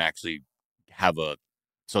you can actually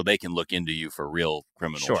so they can look into you for real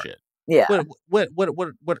criminal shit. Yeah.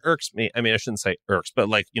 What irks me? I mean, I shouldn't say irks, but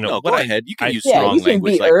like, go ahead. You can use strong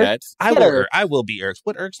language like that. I will be irked.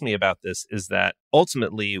 What irks me about this is that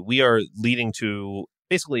ultimately we are leading to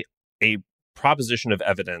basically a proposition of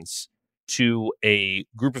evidence to a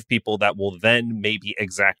group of people that will then maybe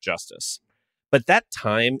exact justice. But that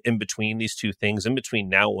time in between these two things, in between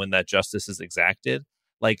now and when that justice is exacted,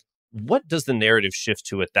 like, what does the narrative shift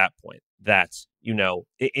to at that point? That,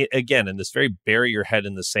 again, in this very bury your head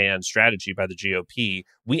in the sand strategy by the GOP,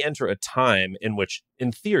 we enter a time in which,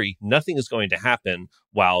 in theory, nothing is going to happen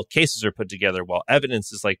while cases are put together, while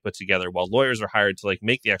evidence is like put together, while lawyers are hired to like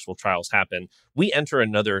make the actual trials happen. We enter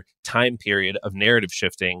another time period of narrative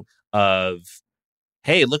shifting of,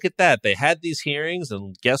 hey, look at that. They had these hearings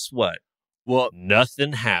and guess what? Well,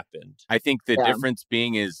 nothing happened. I think the difference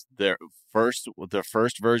being is the first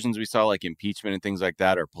versions we saw, like impeachment and things like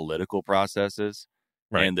that, are political processes.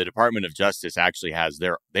 Right. And the Department of Justice actually has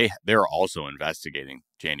they're also investigating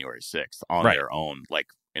January 6th on their own, like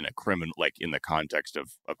in a criminal, like in the context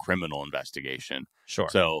of a criminal investigation. Sure.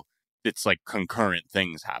 So it's like concurrent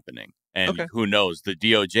things happening. And who knows, the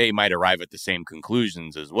DOJ might arrive at the same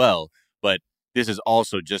conclusions as well. But this is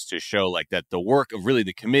also just to show like that the work of really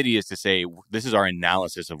the committee is to say, this is our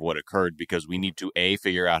analysis of what occurred because we need to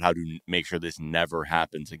figure out how to make sure this never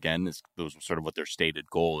happens again. Those are sort of what their stated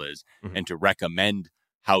goal is, and to recommend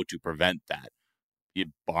how to prevent that,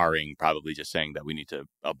 barring probably just saying that we need to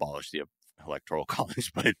abolish the Electoral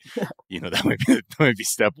College. But, that might be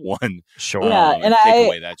step one. Sure. Yeah, and take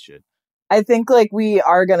away that shit. I think like we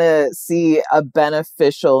are going to see a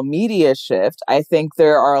beneficial media shift. I think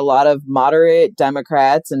there are a lot of moderate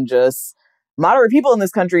Democrats and just moderate people in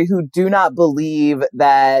this country who do not believe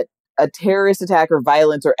that a terrorist attack or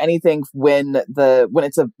violence or anything when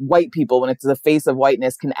it's a white people, when it's the face of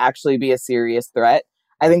whiteness, can actually be a serious threat.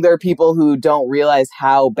 I think there are people who don't realize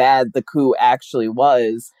how bad the coup actually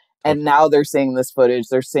was. And now they're seeing this footage,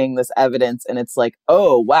 they're seeing this evidence, and it's like,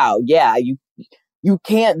 oh, wow, yeah, you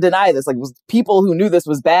can't deny this. Like, people who knew this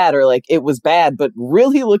was bad are like, it was bad, but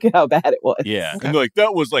really look at how bad it was. Yeah. And like,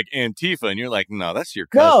 that was like Antifa. And you're like, no, that's your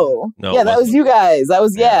cousin. No yeah, that was you guys. That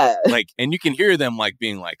was, yeah. Like, and you can hear them like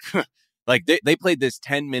being like, like they played this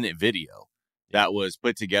 10-minute video that was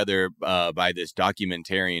put together by this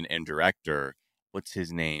documentarian and director. What's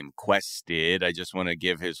his name? Quested. I just want to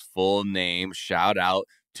give his full name. Shout out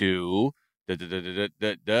to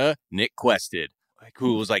Nick Quested. Like,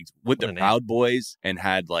 who was like with the Proud Boys and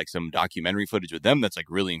had like some documentary footage with them that's like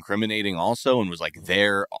really incriminating also, and was like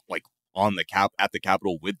there like on the at the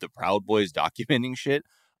Capitol with the Proud Boys documenting shit.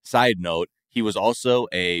 Side note, he was also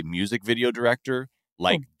a music video director,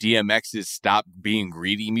 like DMX's Stop Being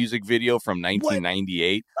Greedy music video from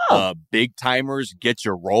 1998. Big Timers, Get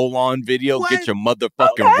Your Roll On video. Get your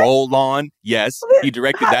motherfucking roll on. Yes, he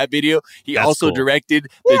directed that video. He also directed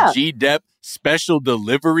the G-Dep Special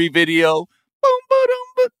Delivery video. Boom, boom,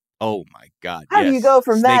 boom. Oh my God! How do you go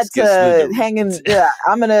from that to hanging? Yeah,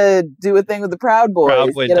 I'm gonna do a thing with the Proud Boys.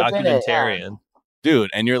 Proud Boy documentarian,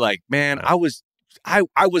 dude. And you're like, man, I was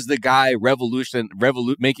the guy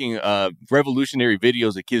making revolutionary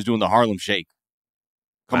videos of kids doing the Harlem Shake.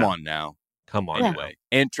 Come on now, come on. Anyway,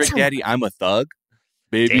 and Trick Daddy, I'm a thug,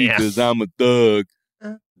 baby, because I'm a thug.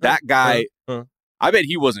 That guy. I bet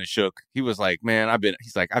he wasn't shook. He was like, man,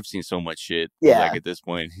 he's like, I've seen so much shit. Yeah. Like at this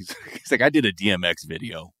point, he's like, I did a DMX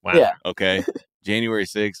video. Wow. Yeah. Okay. January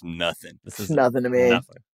 6th, nothing. This is nothing to me.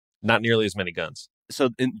 Nothing. Not nearly as many guns. So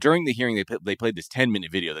during the hearing, they played this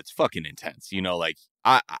 10-minute video that's fucking intense. Like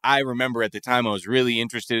I remember at the time I was really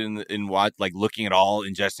interested in looking at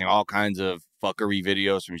ingesting all kinds of fuckery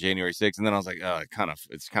videos from January 6th. And then I was like,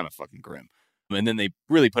 it's kind of fucking grim. And then they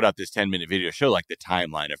really put out this 10-minute video show like the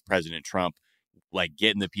timeline of President Trump, like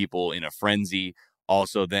getting the people in a frenzy.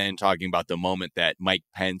 Also then talking about the moment that Mike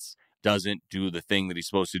Pence doesn't do the thing that he's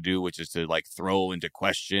supposed to do, which is to like throw into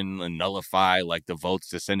question and nullify like the votes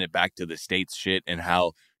to send it back to the states shit, and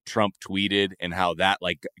how Trump tweeted and how that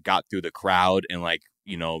like got through the crowd and like,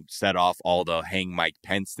 set off all the hang Mike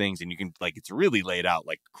Pence things. And you can like, it's really laid out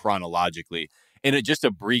like chronologically, and it just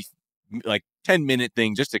a brief like 10-minute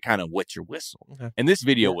thing just to kind of wet your whistle. Okay. And this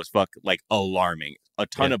video was like alarming. A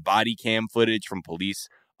ton of body cam footage from police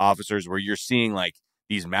officers where you're seeing like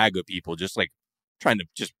these MAGA people just like trying to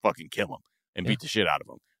just fucking kill them and beat the shit out of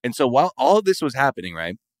them. And so while all of this was happening,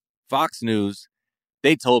 right, Fox News,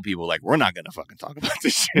 they told people like, we're not going to fucking talk about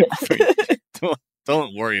this shit.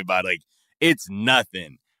 Don't worry about it. Like, it's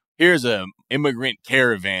nothing. Here's a immigrant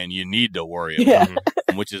caravan you need to worry about,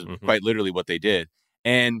 which is quite literally what they did.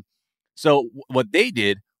 And so what they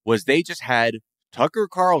did was they just had Tucker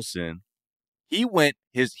Carlson. He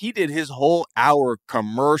did his whole hour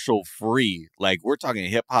commercial free. Like, we're talking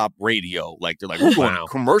hip hop radio. Like, they're like, we're going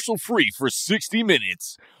commercial free for 60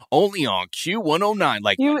 minutes only on Q109.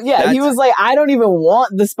 Like, he was like, I don't even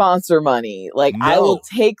want the sponsor money. Like, I will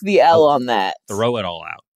take the L on that. Throw it all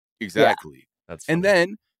out. Exactly. Yeah. That's funny. And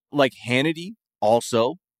then like Hannity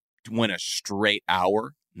also went a straight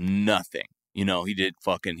hour, nothing.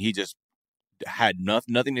 He just had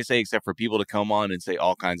nothing to say except for people to come on and say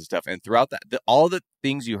all kinds of stuff. And throughout that, all the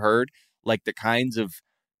things you heard, like the kinds of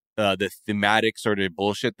the thematic sort of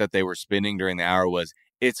bullshit that they were spinning during the hour was,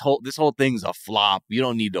 this whole thing's a flop. You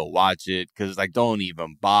don't need to watch it because like, don't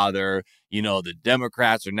even bother. The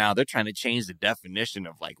Democrats they're trying to change the definition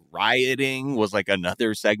of like rioting was like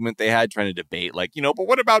another segment they had trying to debate like, but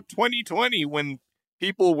what about 2020 when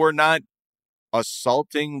people were not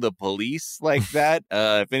assaulting the police like that?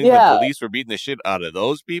 If anything, the police were beating the shit out of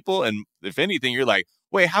those people. And if anything, you're like,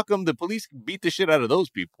 wait, how come the police beat the shit out of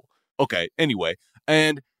those people? Okay, anyway.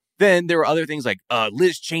 And then there were other things like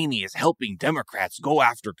Liz Cheney is helping Democrats go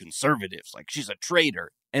after conservatives. Like, she's a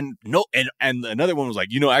traitor. And another one was like,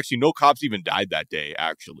 actually no cops even died that day,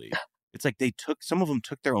 actually. It's like some of them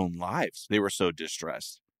took their own lives. They were so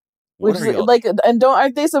distressed. Which is like, and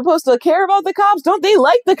aren't they supposed to care about the cops? Don't they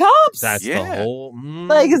like the cops? That's the whole.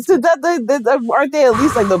 Like, it's aren't they at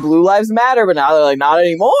least like the Blue Lives Matter? But now they're like, not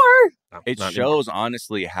anymore. It shows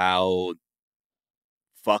honestly how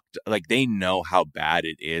fucked. Like, they know how bad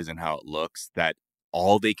it is and how it looks. That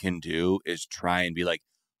all they can do is try and be like,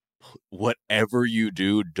 whatever you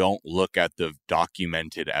do, don't look at the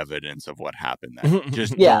documented evidence of what happened then.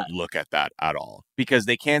 Just don't look at that at all, because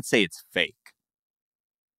they can't say it's fake.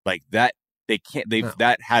 Like that, they can't.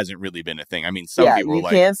 That hasn't really been a thing. I mean, some people you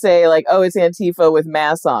can't say like, oh, it's Antifa with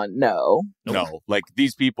masks on. No. Like,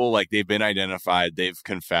 these people, like, they've been identified, they've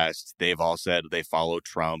confessed, they've all said they follow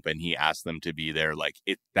Trump, and he asked them to be there. Like,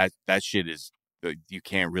 that shit is, you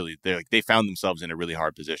can't really. They found themselves in a really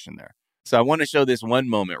hard position there. So I want to show this one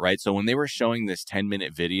moment, right? So when they were showing this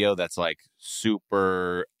 10-minute video that's like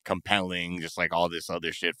super compelling, just like all this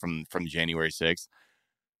other shit from January 6th,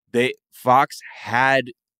 Fox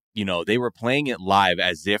had, they were playing it live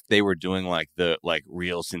as if they were doing like the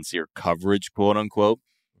real sincere coverage, quote unquote.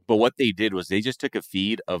 But what they did was they just took a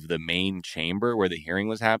feed of the main chamber where the hearing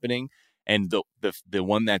was happening, and the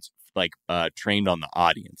one that's like trained on the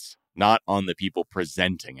audience, not on the people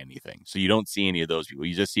presenting anything. So you don't see any of those people.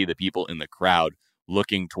 You just see the people in the crowd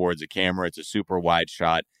looking towards a camera. It's a super wide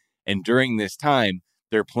shot. And during this time,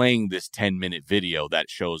 they're playing this 10-minute video that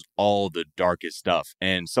shows all the darkest stuff.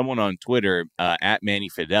 And someone on Twitter, at Manny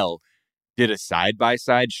Fidel, did a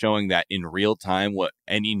side-by-side showing that in real time what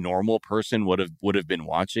any normal person would have been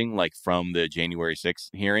watching, like from the January 6th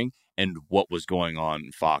hearing, and what was going on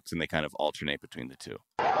in Fox. And they kind of alternate between the two.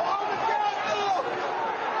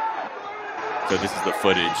 So this is the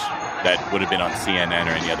footage that would have been on CNN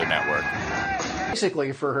or any other network.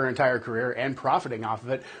 Basically for her entire career and profiting off of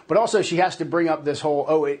it. But also she has to bring up this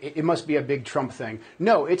whole, it must be a big Trump thing.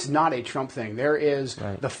 No, it's not a Trump thing. There is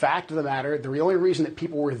the fact of the matter. The only reason that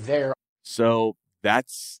people were there. So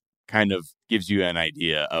that's kind of gives you an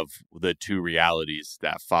idea of the two realities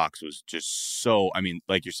that Fox was just so, I mean,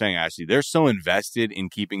 like you're saying, Ashley, they're so invested in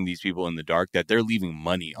keeping these people in the dark that they're leaving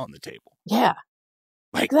money on the table. Yeah.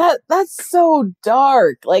 Like that's so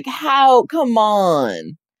dark. Like, how? Come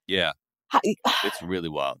on. Yeah. It's really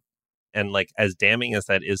wild. And like, as damning as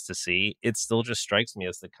that is to see, it still just strikes me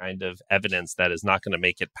as the kind of evidence that is not going to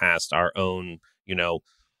make it past our own,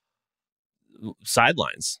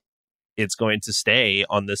 sidelines. It's going to stay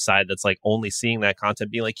on this side that's like only seeing that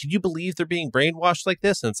content, being like, can you believe they're being brainwashed like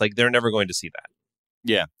this? And it's like, they're never going to see that.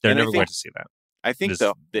 Yeah. They're never going to see that. I think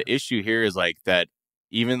the issue here is like that,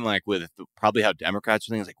 even like with probably how Democrats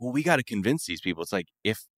are thinking, it's like, well, we got to convince these people. It's like,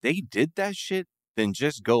 if they did that shit, then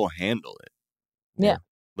just go handle it. Yeah.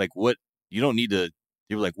 Like, what? You don't need to.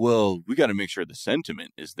 They were like, well, we got to make sure the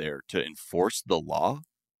sentiment is there to enforce the law.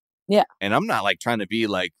 Yeah. And I'm not like trying to be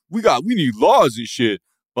like, we need laws and shit.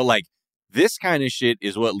 But like, this kind of shit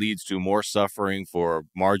is what leads to more suffering for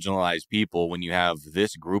marginalized people when you have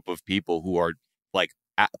this group of people who are like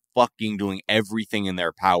fucking doing everything in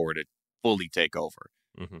their power to fully take over.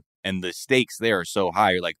 Mm-hmm. And the stakes there are so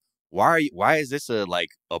high. You're like, why is this a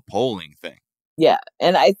polling thing? Yeah.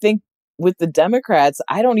 And I think with the Democrats,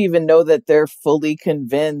 I don't even know that they're fully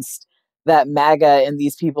convinced that MAGA and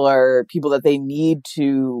these people are people that they need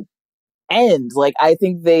to end. Like, I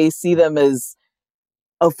think they see them as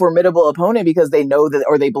a formidable opponent because they know that,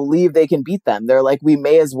 or they believe they can beat them. They're like, we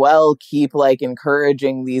may as well keep like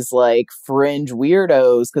encouraging these like fringe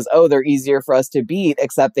weirdos because, they're easier for us to beat,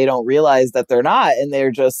 except they don't realize that they're not. And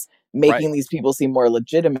they're just making these people seem more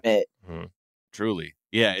legitimate. Mm-hmm. Truly.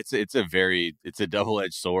 Yeah. It's a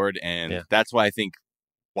double-edged sword. And that's why I think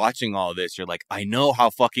watching all this, you're like, I know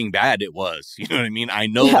how fucking bad it was. You know what I mean? I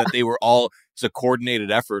know that they were it's a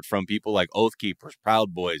coordinated effort from people like Oath Keepers,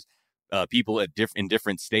 Proud Boys, people in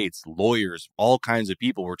different states, lawyers, all kinds of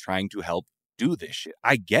people were trying to help do this shit.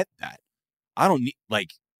 I get that. I don't need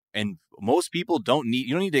and most people you don't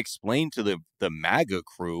need to explain to the MAGA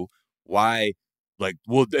crew why,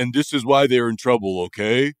 and this is why they're in trouble.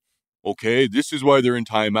 Okay. This is why they're in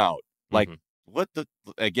timeout. Like, what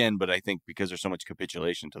again, but I think because there's so much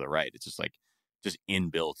capitulation to the right, it's just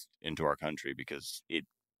inbuilt into our country because it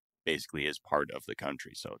basically is part of the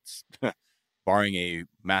country. So it's barring a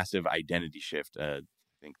massive identity shift, I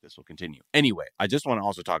think this will continue. Anyway, I just want to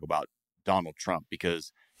also talk about Donald Trump,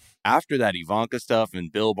 because after that Ivanka stuff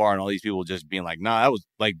and Bill Barr and all these people just being like, nah, that was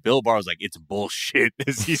like, Bill Barr was like, it's bullshit,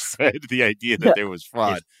 as he said, the idea that there was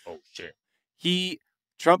fraud. Bullshit.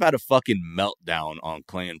 Trump had a fucking meltdown on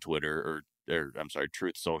Klan Twitter or I'm sorry,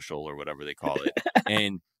 Truth Social or whatever they call it.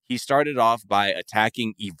 And he started off by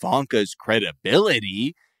attacking Ivanka's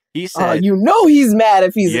credibility. He said, he's mad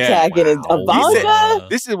if he's attacking Ivanka.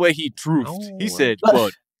 This is where he truthed. He said,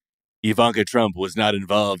 quote, Ivanka Trump was not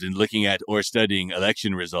involved in looking at or studying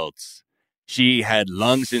election results. She had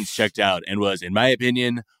long since checked out and was, in my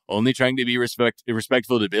opinion, only trying to be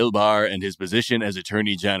respectful to Bill Barr and his position as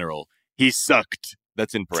Attorney General. He sucked.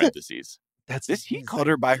 That's in parentheses. He called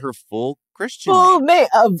her by her full Christian name. Name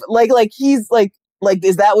of he's like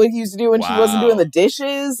is that what he used to do when she wasn't doing the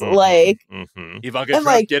dishes? Ivanka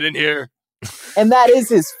Trump, get in here. And that is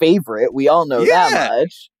his favorite. We all know that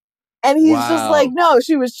much. And he's just like, no,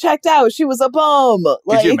 she was checked out. She was a bum.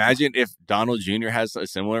 Could you imagine if Donald Jr. has a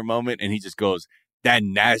similar moment and he just goes, that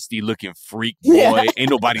nasty looking freak boy, ain't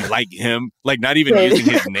nobody like him. Like, not even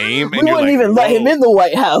using his name. We wouldn't even let him in the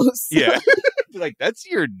White House. Yeah. Like, that's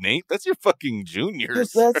your name. That's your fucking junior.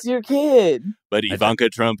 That's your kid. But Ivanka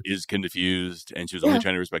Trump is confused, and she was only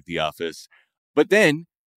trying to respect the office. But then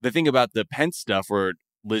the thing about the Pence stuff where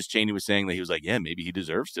Liz Cheney was saying that he was like, yeah, maybe he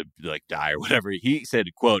deserves to die or whatever. He said,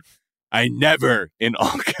 quote, I never, in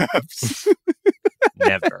all caps,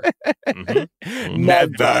 never,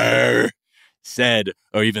 never said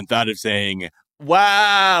or even thought of saying,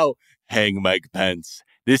 wow, hang Mike Pence.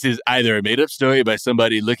 This is either a made-up story by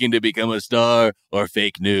somebody looking to become a star or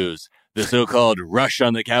fake news. The so-called rush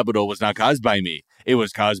on the Capitol was not caused by me. It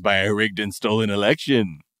was caused by a rigged and stolen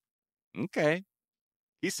election. Okay.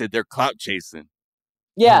 He said they're clout chasing.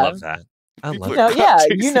 Yeah. I love that. I love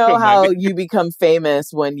it. You know how you become famous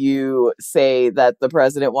when you say that the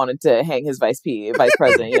president wanted to hang his vice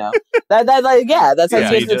president, that's how you get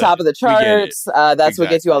to the top of the charts. That's what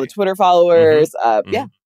gets you all the Twitter followers. Yeah.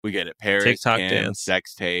 We get it. Paris, TikTok Kim, dance,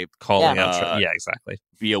 sex tape, calling out. Yeah, exactly.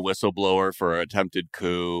 Be a whistleblower for an attempted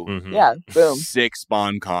coup. Yeah, boom. 6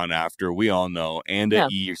 SpawnCon after, we all know, and an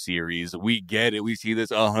E series. We get it. We see this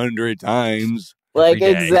 100 times.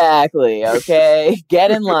 Exactly. Okay.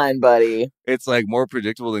 Get in line, buddy. It's more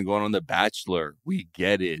predictable than going on The Bachelor. We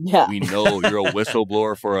get it. Yeah. We know you're a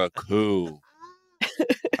whistleblower for a coup.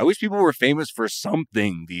 I wish people were famous for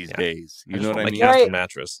something these days. You know what I mean? Cast a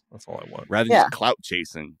mattress. That's all I want. Rather than just clout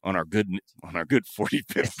chasing on our good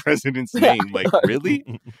 45th president's name. Really?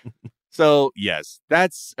 So yes,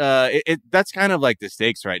 that's that's kind of the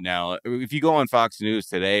stakes right now. If you go on Fox News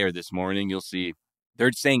today or this morning, you'll see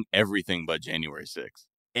they're saying everything but January 6th.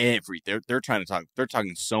 They're trying to talk. They're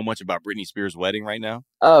talking so much about Britney Spears' wedding right now.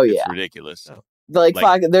 Oh, it's ridiculous. Oh.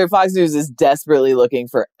 Fox News is desperately looking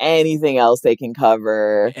for anything else they can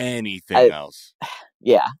cover. Anything else.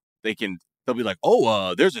 Yeah. They'll be like,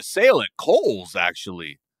 there's a sale at Kohl's,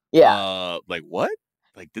 actually. Yeah. What?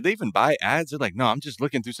 Did they even buy ads? They're like, no, I'm just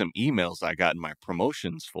looking through some emails I got in my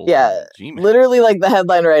promotions folder. Yeah. Gmail. Literally, the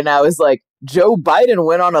headline right now is Joe Biden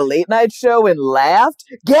went on a late night show and laughed.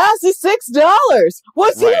 Gas is $6.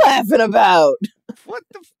 What's he laughing about? What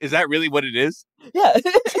is that really what it is? Yeah.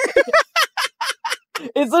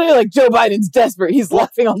 It's literally Joe Biden's desperate. He's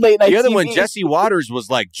laughing on late night The other TV. one, Jesse Waters, was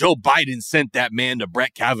Joe Biden sent that man to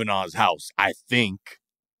Brett Kavanaugh's house, I think.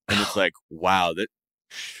 And it's wow,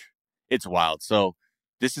 it's wild. So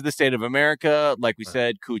this is the state of America. Like we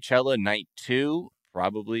said, Coachella night 2.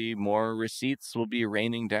 Probably more receipts will be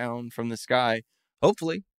raining down from the sky.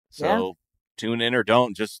 Hopefully. So tune in or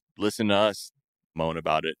don't. Just listen to us moan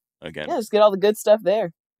about it again. Yeah, just get all the good stuff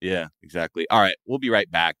there. Yeah, exactly. All right, we'll be right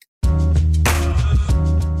back.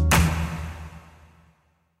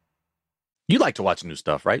 You like to watch new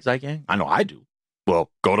stuff, right, Zeitgeist? I know I do. Well,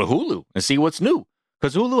 go to Hulu and see what's new.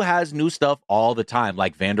 Because Hulu has new stuff all the time,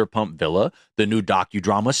 like Vanderpump Villa, the new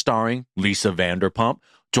docudrama starring Lisa Vanderpump.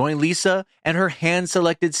 Join Lisa and her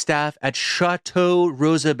hand-selected staff at Chateau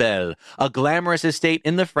Rosabelle, a glamorous estate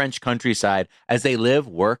in the French countryside, as they live,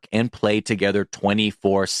 work, and play together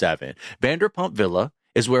 24/7. Vanderpump Villa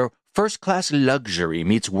is where first-class luxury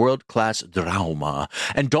meets world-class drama.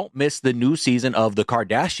 And don't miss the new season of The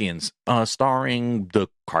Kardashians, starring the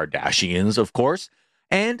Kardashians, of course.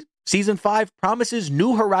 And Season 5 promises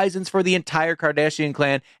new horizons for the entire Kardashian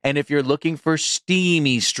clan. And if you're looking for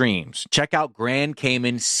steamy streams, check out Grand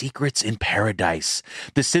Cayman Secrets in Paradise,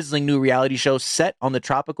 the sizzling new reality show set on the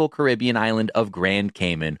tropical Caribbean island of Grand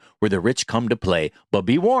Cayman, where the rich come to play. But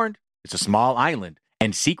be warned, it's a small island,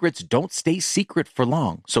 and secrets don't stay secret for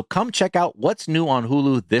long. So come check out what's new on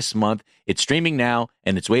Hulu this month. It's streaming now,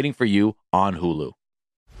 and it's waiting for you on Hulu.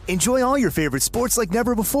 Enjoy all your favorite sports like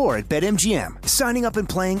never before at BetMGM. Signing up and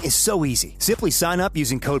playing is so easy. Simply sign up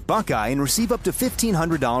using code Buckeye and receive up to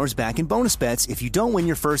 $1,500 back in bonus bets if you don't win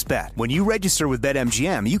your first bet. When you register with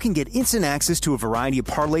BetMGM, you can get instant access to a variety of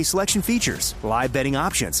parlay selection features, live betting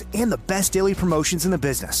options, and the best daily promotions in the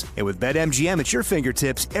business. And with BetMGM at your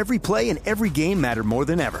fingertips, every play and every game matter more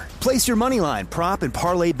than ever. Place your moneyline, prop, and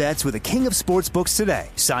parlay bets with the king of sportsbooks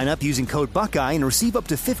today. Sign up using code Buckeye and receive up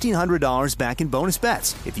to $1,500 back in bonus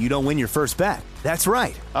bets if you don't win your first bet. That's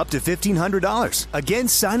right, up to $1,500. Again,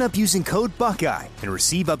 sign up using code Buckeye and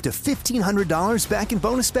receive up to $1,500 back in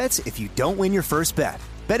bonus bets if you don't win your first bet.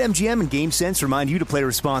 BetMGM and GameSense remind you to play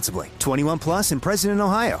responsibly. 21 plus and present in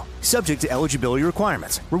Ohio. Subject to eligibility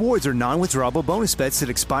requirements. Rewards are non-withdrawable bonus bets that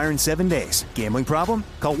expire in 7 days. Gambling problem?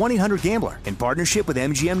 Call 1-800-GAMBLER in partnership with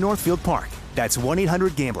MGM Northfield Park. That's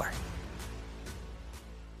 1-800-GAMBLER.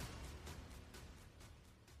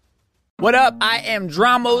 What up? I am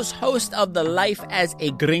Dramos, host of the Life as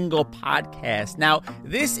a Gringo podcast. Now,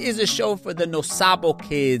 this is a show for the No Sabo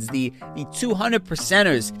kids, the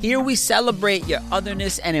 200%ers. Here we celebrate your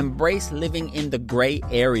otherness and embrace living in the gray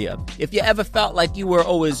area. If you ever felt like you were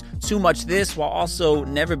always too much this while also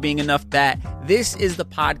never being enough that, this is the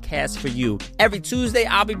podcast for you. Every Tuesday,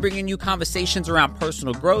 I'll be bringing you conversations around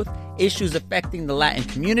personal growth, issues affecting the Latin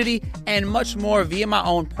community, and much more via my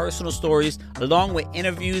own personal stories, along with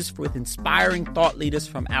interviews with inspiring thought leaders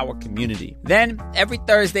from our community. Then, every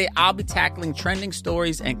Thursday, I'll be tackling trending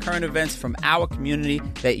stories and current events from our community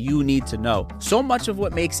that you need to know. So much of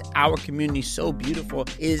what makes our community so beautiful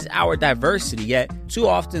is our diversity, yet too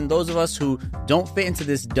often those of us who don't fit into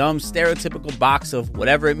this dumb stereotypical box of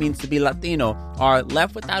whatever it means to be Latino are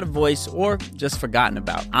left without a voice or just forgotten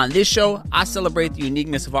about. On this show, I celebrate the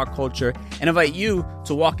uniqueness of our culture and invite you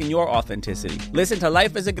to walk in your authenticity. Listen to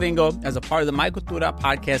Life as a Gringo as a part of the My Cultura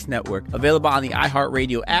Podcast Network, available on the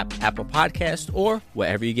iHeartRadio app, Apple Podcast, or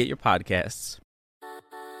wherever you get your podcasts.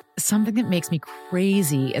 Something that makes me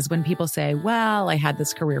crazy is when people say, well, I had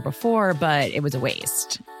this career before, but it was a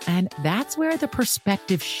waste. And that's where the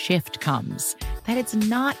perspective shift comes, that it's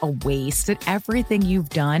not a waste, that everything you've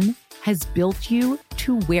done has built you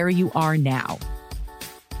to where you are now.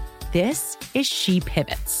 This is She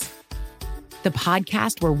Pivots, the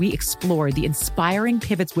podcast where we explore the inspiring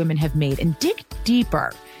pivots women have made and dig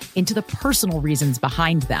deeper into the personal reasons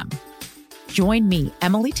behind them. Join me,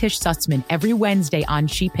 Emily Tish Sussman, every Wednesday on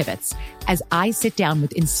She Pivots as I sit down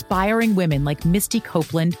with inspiring women like Misty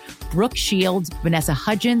Copeland, Brooke Shields, Vanessa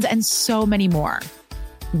Hudgens, and so many more.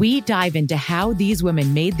 We dive into how these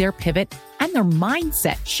women made their pivot and their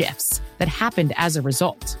mindset shifts that happened as a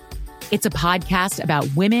result. It's a podcast about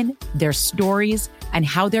women, their stories, and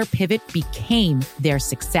how their pivot became their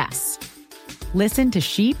success. Listen to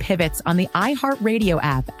She Pivots on the iHeartRadio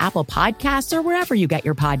app, Apple Podcasts, or wherever you get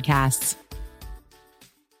your podcasts.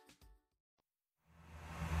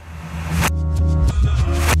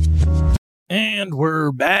 And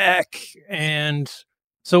we're back. And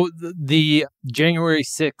so the January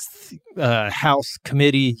 6th House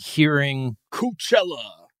Committee hearing,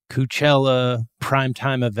 Coachella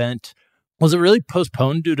primetime event, was it really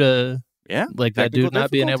postponed due to that dude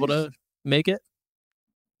not being able to make it?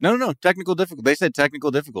 No. Technical difficulties. They said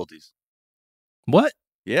technical difficulties. What?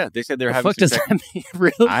 Yeah, they said they're the having. Fuck does that mean?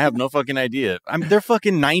 Really? I have no fucking idea. They're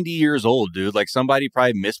fucking 90 years old, dude. Like somebody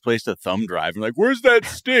probably misplaced a thumb drive and like, where's that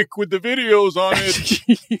stick with the videos on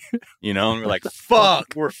it? You know, and we're like,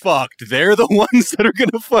 fuck, we're fucked. They're the ones that are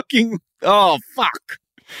gonna fucking. Oh fuck.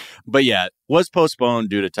 But yeah, was postponed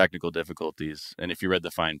due to technical difficulties. And if you read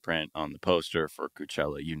the fine print on the poster for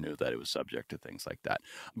Coachella, you knew that it was subject to things like that.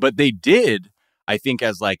 But they did, I think,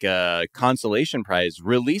 as like a consolation prize,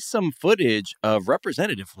 release some footage of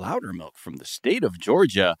Representative Loudermilk from the state of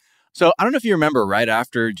Georgia. So I don't know if you remember, right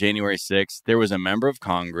after January 6th, there was a member of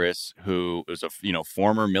Congress who was a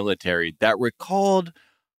former military that recalled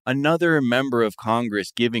another member of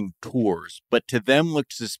Congress giving tours, but to them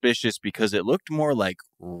looked suspicious because it looked more like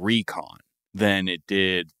recon than it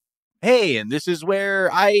did, hey, and this is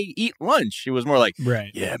where I eat lunch. It was more like,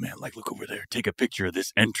 yeah, man, like, look over there, take a picture of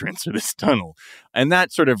this entrance or this tunnel. And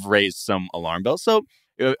that sort of raised some alarm bells. So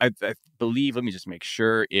I believe, let me just make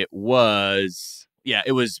sure, it was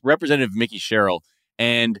Representative Mickey Sherrill,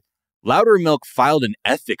 and Loudermilk filed an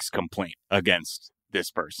ethics complaint against this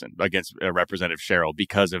person, against Representative Sherrill,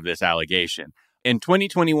 because of this allegation. In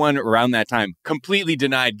 2021, around that time, completely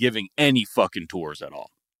denied giving any fucking tours at all.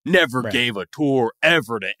 Never gave a tour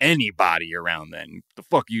ever to anybody around then. The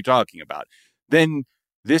fuck are you talking about? Then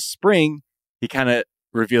this spring, he kind of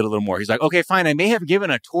revealed a little more. He's like, okay, fine, I may have given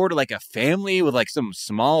a tour to like a family with like some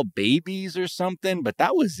small babies or something, but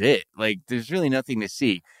that was it. Like, there's really nothing to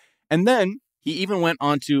see. And then he even went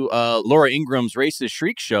on to Laura Ingram's Racist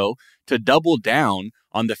Shriek show to double down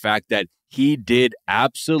on the fact that he did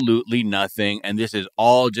absolutely nothing, and this is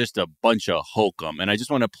all just a bunch of hokum. And I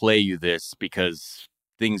just want to play you this because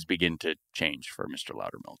things begin to change for Mr.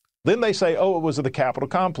 Loudermilk. Then they say, oh, it was at the Capitol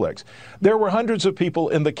complex. There were hundreds of people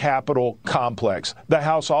in the Capitol complex, the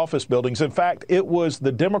House office buildings. In fact, it was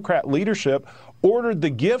the Democrat leadership ordered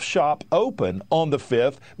the gift shop open on the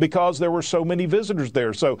 5th because there were so many visitors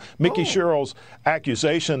there. So Mickey Sherrill's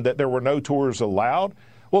accusation that there were no tours allowed,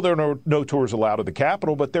 well, there were no tours allowed at the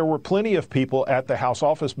Capitol, but there were plenty of people at the House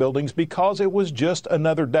office buildings because it was just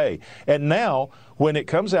another day. And now, when it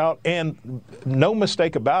comes out, and no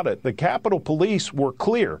mistake about it, the Capitol Police were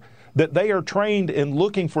clear that they are trained in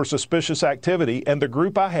looking for suspicious activity, and the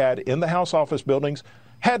group I had in the House office buildings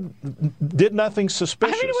did nothing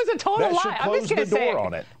suspicious. I mean, it was a total lie. I'm just going to say,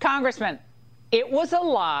 on it. Congressman, it was a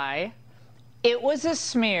lie. It was a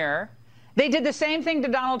smear. They did the same thing to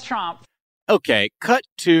Donald Trump. Okay, cut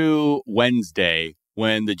to Wednesday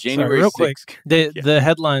when the January 6th... Real quick, the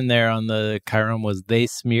headline there on the Chiron was, "They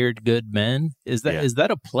smeared good men." Is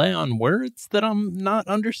that a play on words that I'm not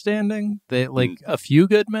understanding? They a few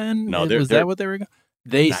good men? No, was that what they were going?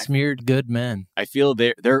 They smeared good men. I feel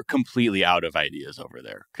they're completely out of ideas over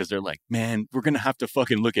there because they're like, man, we're going to have to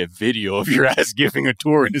fucking look at video of your ass giving a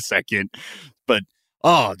tour in a second. But,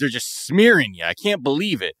 they're just smearing you. I can't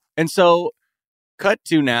believe it. And so, cut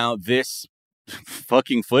to now this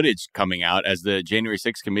fucking footage coming out as the January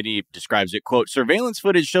 6th committee describes it. Quote, "Surveillance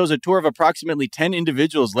footage shows a tour of approximately 10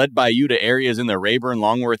 individuals led by you to areas in the Rayburn,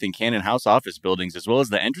 Longworth, and Cannon House office buildings, as well as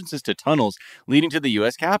the entrances to tunnels leading to the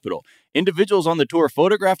U.S. Capitol. Individuals on the tour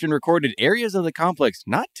photographed and recorded areas of the complex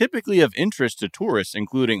not typically of interest to tourists,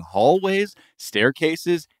 including hallways,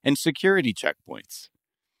 staircases, and security checkpoints."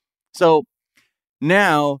 So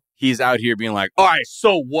now he's out here being like, all right,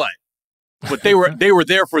 so what? But they were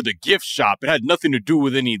there for the gift shop. It had nothing to do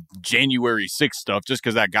with any January 6th stuff, just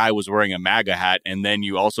because that guy was wearing a MAGA hat. And then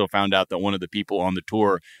you also found out that one of the people on the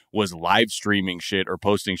tour was live streaming shit or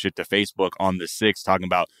posting shit to Facebook on the 6th, talking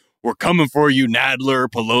about, "We're coming for you, Nadler,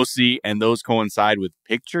 Pelosi." And those coincide with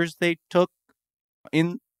pictures they took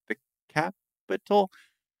in the Capitol.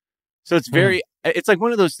 So it's it's like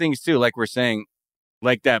one of those things, too, like we're saying,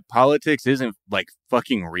 like that politics isn't like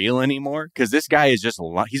fucking real anymore, because this guy is just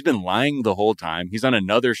he's been lying the whole time. He's on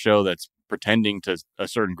another show that's pretending to a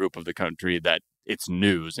certain group of the country that it's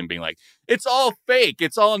news and being like, it's all fake,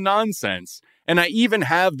 it's all nonsense. And I even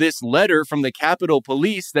have this letter from the Capitol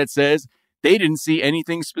Police that says they didn't see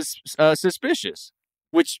anything suspicious,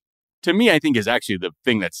 which to me I think is actually the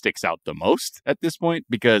thing that sticks out the most at this point,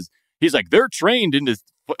 because he's like, they're trained into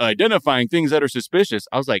identifying things that are suspicious.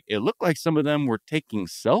 I was like, it looked like some of them were taking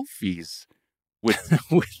selfies with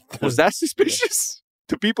was that suspicious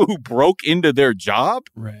to people who broke into their job?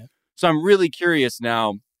 Right. So I'm really curious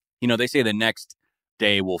now. They say the next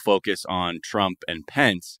day will focus on Trump and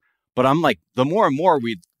Pence, but I'm like, the more and more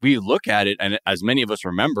we look at it, and as many of us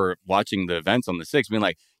remember watching the events on the 6th, being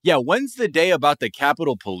like, yeah, when's the day about the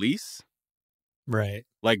Capitol Police? Right.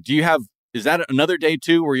 Like, is that another day,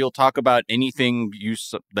 too, where you'll talk about anything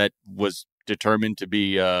that was determined to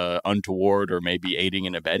be untoward or maybe aiding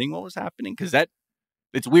and abetting what was happening? Because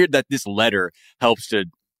it's weird that this letter helps to,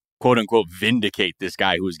 quote unquote, vindicate this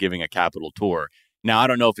guy who was giving a Capitol tour. Now, I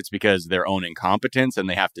don't know if it's because their own incompetence and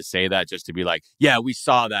they have to say that just to be like, yeah, we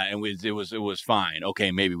saw that and it was fine.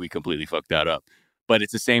 Okay, maybe we completely fucked that up. But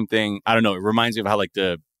it's the same thing. I don't know. It reminds me of how like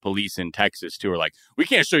the police in Texas, too, are like, we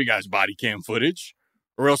can't show you guys body cam footage,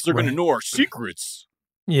 or else they're going to know our secrets.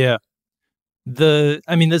 Yeah.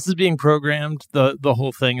 This is being programmed. The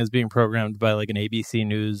whole thing is being programmed by like an ABC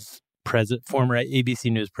News former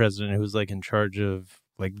ABC News president who's like in charge of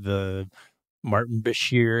like the Martin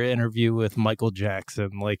Bashir interview with Michael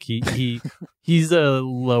Jackson. Like he's a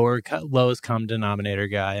lowest common denominator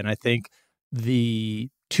guy. And I think the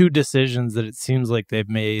two decisions that it seems like they've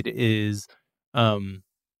made is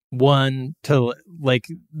one, to like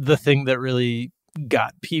the thing that really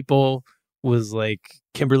got people was like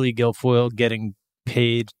Kimberly Guilfoyle getting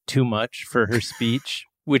paid too much for her speech,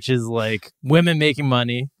 which is like women making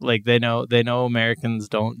money. Like they know Americans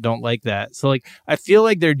don't like that. So like I feel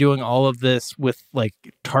like they're doing all of this with like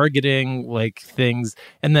targeting like things,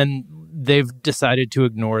 and then they've decided to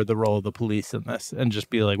ignore the role of the police in this and just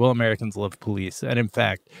be like, well, Americans love police. And in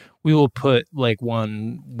fact, we will put like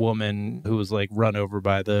one woman who was like run over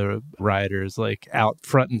by the rioters like out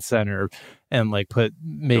front and center and like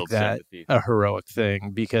make that sympathy a heroic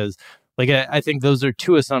thing, because like I think those are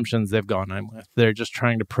two assumptions they've gone on with. They're just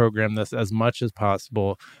trying to program this as much as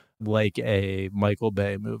possible like a Michael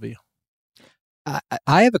Bay movie.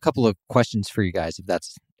 I have a couple of questions for you guys.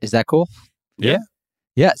 Is that cool? Yeah.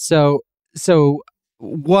 Yeah. So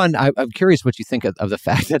one, I'm curious what you think of the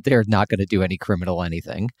fact that they're not going to do any criminal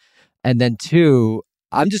anything. And then two,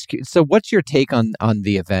 so what's your take on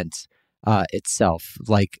the event itself?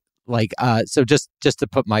 Like Like, so just to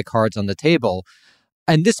put my cards on the table,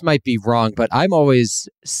 and this might be wrong, but I'm always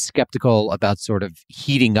skeptical about sort of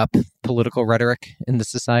heating up political rhetoric in the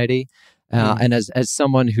society. And as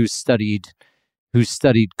someone who's studied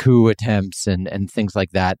coup attempts and things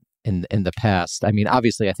like that in the past, I mean,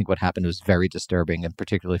 obviously, I think what happened was very disturbing, and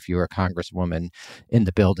particularly if you were a congresswoman in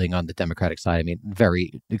the building on the Democratic side, I mean,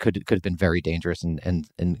 it could have been very dangerous and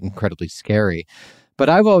incredibly scary. But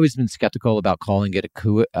I've always been skeptical about calling it a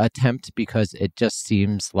coup attempt because it just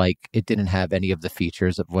seems like it didn't have any of the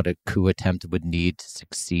features of what a coup attempt would need to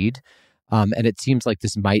succeed. And it seems like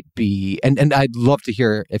this might be, and I'd love to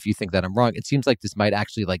hear if you think that I'm wrong. It seems like this might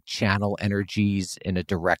actually like channel energies in a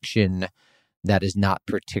direction that is not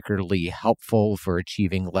particularly helpful for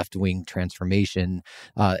achieving left-wing transformation.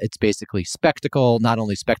 It's basically spectacle. Not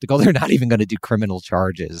only spectacle, they're not even going to do criminal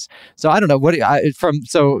charges. So I don't know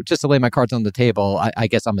so just to lay my cards on the table, I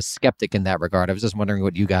guess I'm a skeptic in that regard. I was just wondering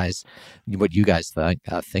what you guys think.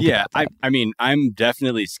 Yeah, about that. I mean, I'm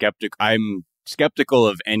definitely skeptic. I'm skeptical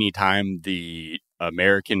of any time the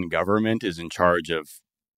American government is in charge of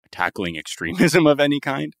tackling extremism of any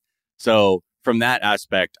kind. So from that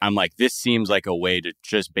aspect, I'm like, this seems like a way to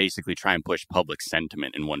just basically try and push public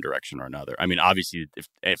sentiment in one direction or another. I mean, obviously,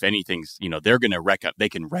 if anything's, they're going to they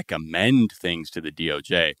can recommend things to the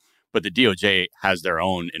DOJ, but the DOJ has their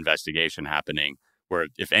own investigation happening where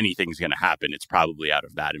if anything's going to happen, it's probably out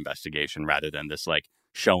of that investigation rather than this like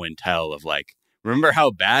show and tell of like, remember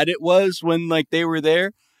how bad it was when like they were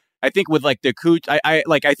there? I think with like the coup, I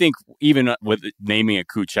think even with naming a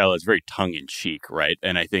Coachella is very tongue in cheek, right?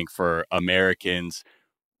 And I think for Americans,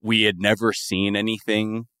 we had never seen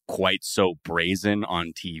anything quite so brazen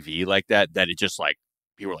on TV like that it just like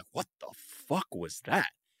people were like, what the fuck was that?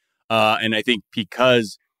 And I think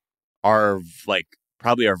because our like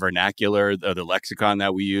probably our vernacular, the lexicon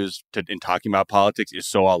that we use in talking about politics is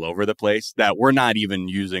so all over the place that we're not even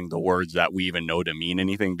using the words that we even know to mean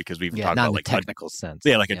anything because we've talked about like technical sense.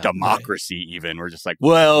 Yeah, like a democracy even. We're just like,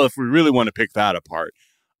 well, if we really want to pick that apart.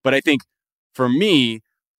 But I think for me,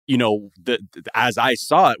 as I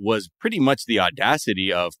saw it was pretty much the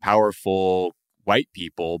audacity of powerful white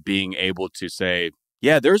people being able to say,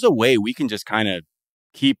 yeah, there's a way we can just kind of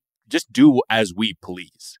just do as we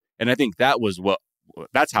please. And I think that's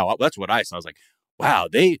what I saw. I was like, wow,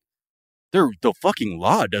 the fucking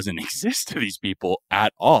law doesn't exist to these people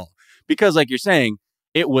at all. Because like you're saying,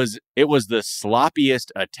 it was the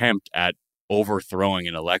sloppiest attempt at overthrowing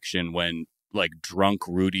an election when like drunk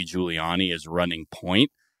Rudy Giuliani is running point.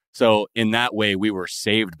 So in that way, we were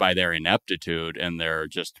saved by their ineptitude and their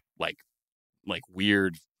just like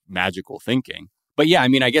weird magical thinking. But yeah, I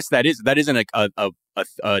mean, I guess that isn't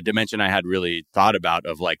a dimension I had really thought about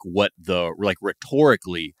of like what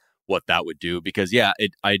rhetorically what that would do, because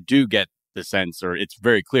I do get the sense, or it's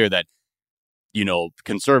very clear that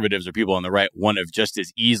conservatives or people on the right want to just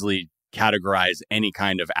as easily categorize any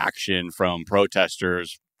kind of action from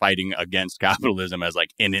protesters fighting against capitalism as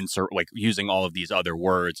like an insert, like using all of these other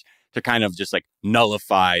words to kind of just like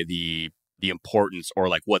nullify the importance or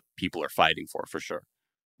like what people are fighting for sure.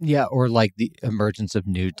 Yeah, or like the emergence of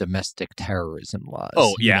new domestic terrorism laws.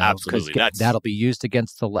 Oh, yeah, absolutely. That'll be used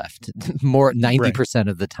against the left more 90%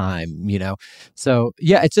 of the time, So,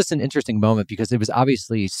 yeah, it's just an interesting moment because it was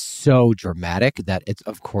obviously so dramatic that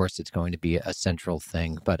of course it's going to be a central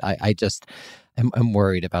thing. But I'm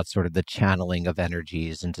worried about sort of the channeling of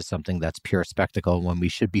energies into something that's pure spectacle when we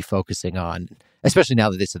should be focusing on, especially now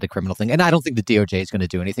that they said the criminal thing. And I don't think the DOJ is going to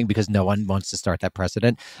do anything because no one wants to start that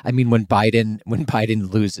precedent. I mean, when the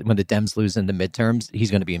Dems lose in the midterms, he's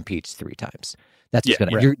going to be impeached 3 times. That's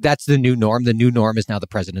that's the new norm. The new norm is now the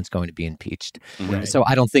president's going to be impeached. Right. So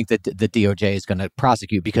I don't think that the DOJ is going to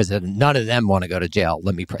prosecute because none of them want to go to jail.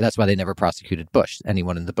 That's why they never prosecuted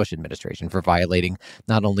anyone in the Bush administration for violating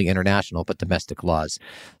not only international but domestic laws.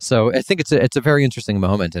 So I think it's a very interesting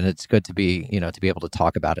moment, and it's good to be to be able to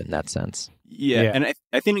talk about it in that sense. Yeah. And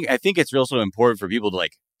I think it's also important for people to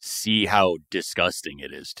like see how disgusting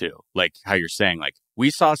it is too. Like how you're saying, like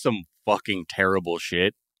we saw some fucking terrible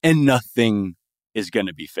shit and nothing is going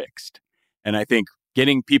to be fixed. And I think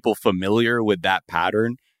getting people familiar with that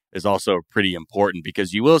pattern is also pretty important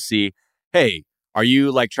because you will see, hey, are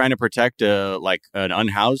you like trying to protect an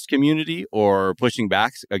unhoused community or pushing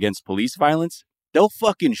back against police violence? They'll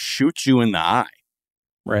fucking shoot you in the eye.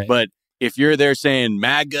 Right. But if you're there saying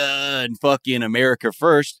MAGA and fucking America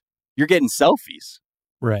first, you're getting selfies.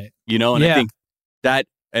 Right. And I think that,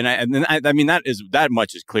 I mean, that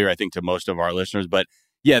much is clear, I think, to most of our listeners, but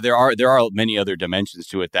yeah, there are many other dimensions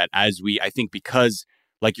to it that I think because,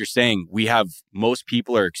 like you're saying, most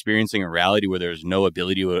people are experiencing a reality where there's no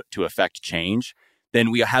ability to affect change,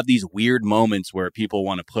 then we have these weird moments where people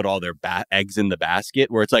want to put all their eggs in the basket,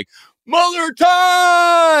 where it's like, Mueller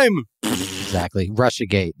time! Exactly.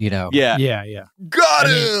 Russiagate, you know. Yeah. Got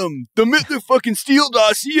him! The fucking Steele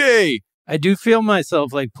dossier! I do feel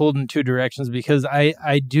myself like pulled in two directions because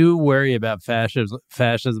I do worry about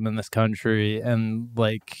fascism in this country and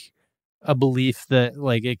like a belief that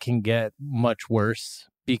like it can get much worse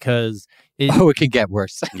because it can get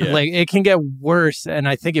worse. Like it can get worse, and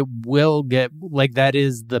I think it will get like that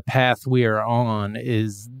is the path we are on,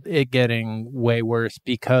 is it getting way worse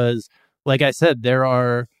because like I said, there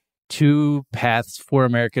are two paths for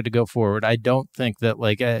America to go forward. I don't think that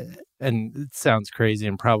like and it sounds crazy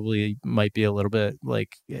and probably might be a little bit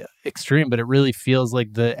like extreme, but it really feels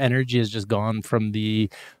like the energy has just gone from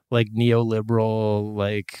the like neoliberal,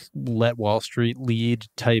 like let Wall Street lead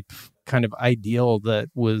type kind of ideal that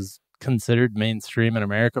was considered mainstream in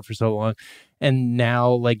America for so long. And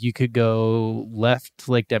now like you could go left,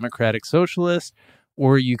 like democratic socialist,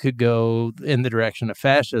 or you could go in the direction of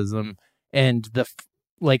fascism. And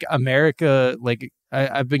like America, like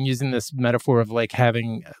I've been using this metaphor of like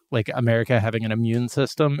having like America having an immune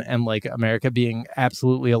system and like America being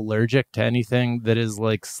absolutely allergic to anything that is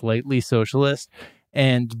like slightly socialist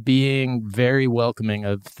and being very welcoming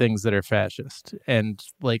of things that are fascist. And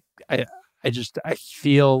like, I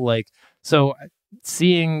feel like, so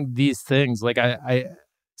seeing these things, like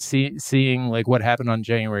seeing like what happened on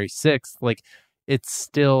January 6th, like it's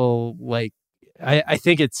still like, I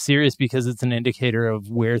think it's serious because it's an indicator of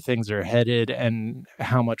where things are headed and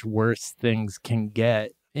how much worse things can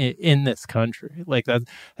get in this country. Like that,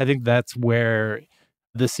 I think that's where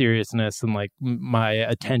the seriousness and like my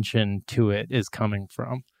attention to it is coming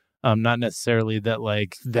from. Not necessarily that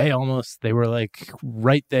like they were like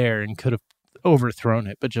right there and could have overthrown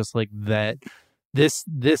it, but just like that this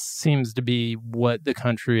seems to be what the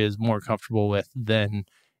country is more comfortable with than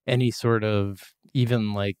any sort of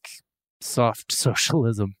even like soft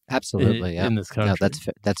socialism. Absolutely, in this country. No,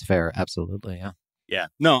 that's fair. Absolutely, yeah. Yeah.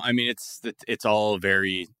 No, I mean, it's all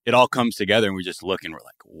it all comes together and we just look and we're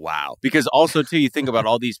like, wow. Because also, too, you think about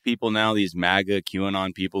all these people now, these MAGA,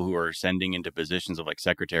 QAnon people who are ascending into positions of like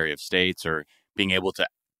Secretary of States or being able to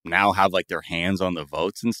now have like their hands on the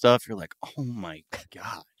votes and stuff. You're like, oh my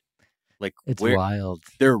God. Like, it's wild.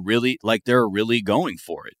 They're really going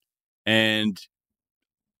for it. And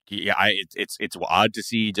yeah, it's odd to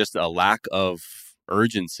see just a lack of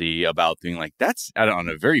urgency about being like, that's on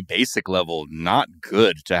a very basic level not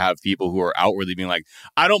good to have people who are outwardly being like,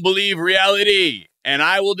 I don't believe reality and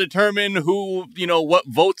I will determine who, what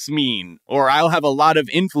votes mean, or I'll have a lot of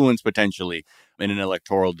influence potentially in an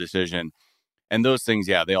electoral decision. And those things,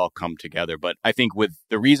 yeah, they all come together. But I think with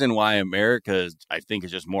the reason why America is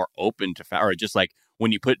just more open to or just like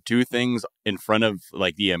when you put two things in front of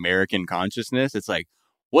like the American consciousness, it's like,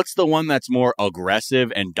 what's the one that's more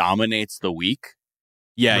aggressive and dominates the weak?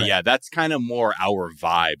 Yeah, right. Yeah, that's kind of more our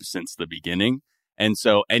vibe since the beginning. And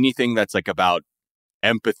so anything that's like about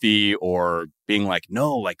empathy or being like,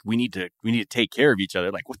 no, like we need to take care of each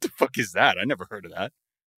other. Like, what the fuck is that? I never heard of that.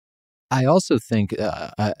 I also think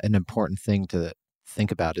an important thing to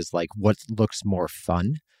think about is like what looks more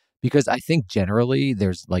fun. Because I think generally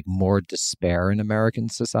there's like more despair in American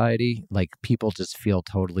society. Like people just feel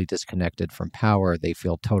totally disconnected from power. They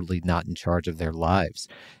feel totally not in charge of their lives.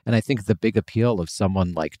 And I think the big appeal of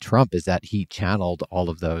someone like Trump is that he channeled all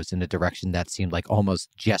of those in a direction that seemed like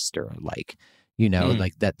almost jester-like,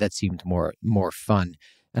 like that seemed more fun.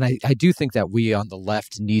 And I do think that we on the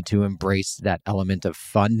left need to embrace that element of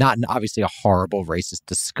fun, not in obviously a horrible, racist,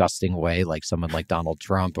 disgusting way like someone like Donald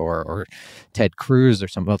Trump or Ted Cruz or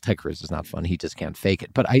well, Ted Cruz is not fun. He just can't fake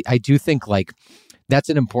it. But I do think like that's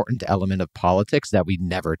an important element of politics that we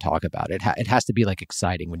never talk about. It has to be like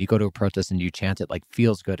exciting. When you go to a protest and you chant, it like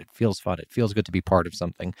feels good. It feels fun. It feels good to be part of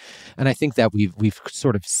something. And I think that we've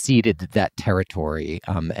sort of ceded that territory.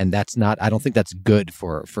 And that's not, I don't think that's good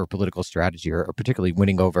for political strategy or particularly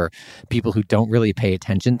winning over people who don't really pay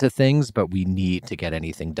attention to things, but we need to get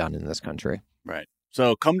anything done in this country. Right.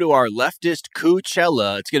 So come to our leftist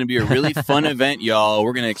Coachella. It's going to be a really fun event, y'all.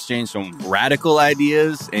 We're going to exchange some radical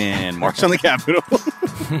ideas and march on the Capitol.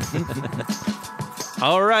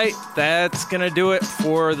 All right, that's going to do it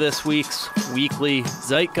for this week's Weekly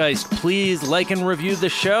Zeitgeist. Please like and review the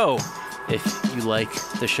show if you like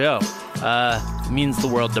the show. It means the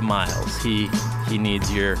world to Miles. He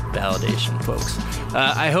needs your validation, folks.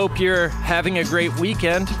 I hope you're having a great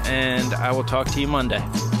weekend, and I will talk to you Monday.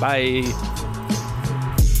 Bye.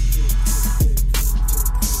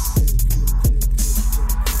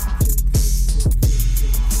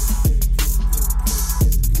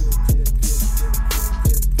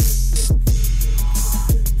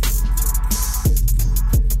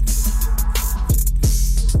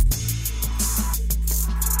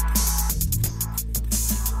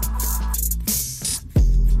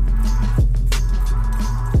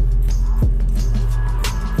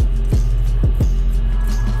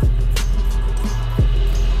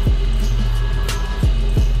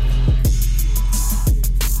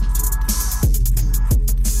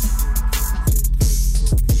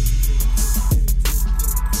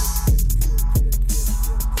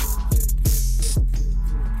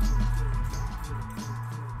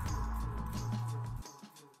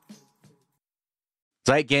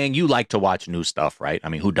 Zeit Gang, you like to watch new stuff, right? I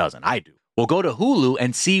mean, who doesn't? I do. Well, go to Hulu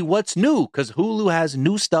and see what's new, because Hulu has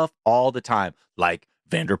new stuff all the time, like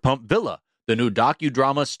Vanderpump Villa, the new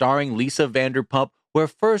docudrama starring Lisa Vanderpump, where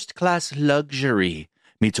first-class luxury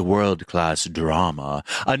meets world-class drama.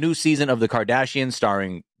 A new season of The Kardashians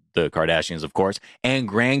starring the Kardashians, of course, and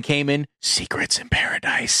Grand Cayman, Secrets in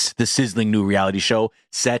Paradise, the sizzling new reality show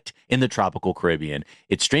set in the tropical Caribbean.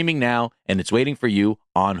 It's streaming now, and it's waiting for you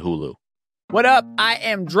on Hulu. What up? I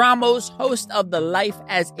am Dramos, host of the Life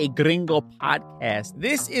as a Gringo podcast.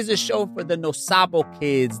 This is a show for the No Sabo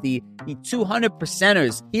kids, the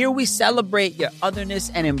 200%ers. Here we celebrate your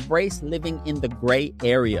otherness and embrace living in the gray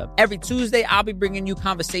area. Every Tuesday, I'll be bringing you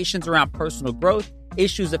conversations around personal growth,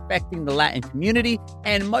 issues affecting the Latin community,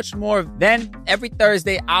 and much more. Then, every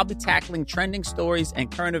Thursday, I'll be tackling trending stories and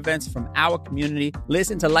current events from our community.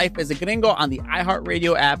 Listen to Life as a Gringo on the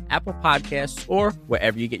iHeartRadio app, Apple Podcasts, or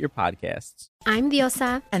wherever you get your podcasts. I'm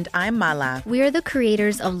Diosa. And I'm Mala. We are the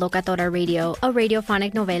creators of Locatora Radio, a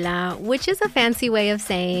radiophonic novela, which is a fancy way of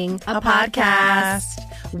saying a podcast.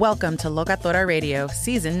 Welcome to Locatora Radio,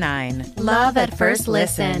 Season 9. Love at first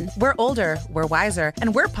listen. We're older, we're wiser,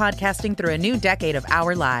 and we're podcasting through a new decade of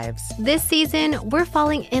our lives. This season, we're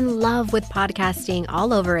falling in love with podcasting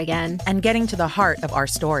all over again. And getting to the heart of our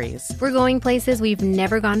stories. We're going places we've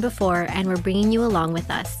never gone before, and we're bringing you along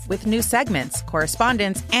with us. With new segments,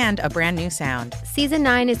 correspondence, and a brand new sound. Season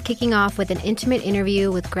 9 is kicking off with an intimate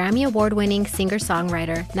interview with Grammy Award-winning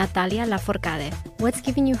singer-songwriter Natalia Lafourcade. What's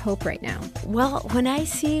giving you hope right now? Well, when I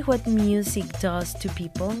see what music does to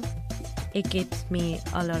people, it gives me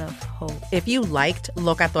a lot of hope. If you liked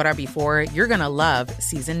Locatora before, you're going to love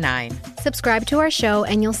Season 9. Subscribe to our show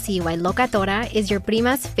and you'll see why Locatora is your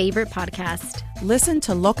prima's favorite podcast. Listen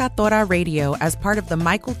to Locatora Radio as part of the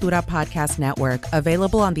My Cultura Podcast Network,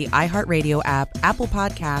 available on the iHeartRadio app, Apple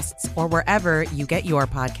Podcasts, or wherever you get your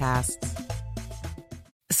podcasts.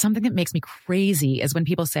 Something that makes me crazy is when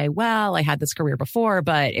people say, well, I had this career before,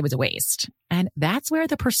 but it was a waste. And that's where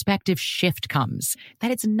the perspective shift comes, that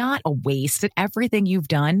it's not a waste, that everything you've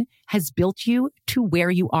done has built you to where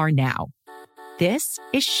you are now. This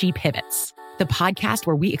is She Pivots, the podcast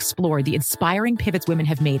where we explore the inspiring pivots women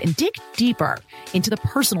have made and dig deeper into the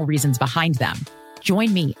personal reasons behind them.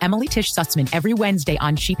 Join me, Emily Tish Sussman, every Wednesday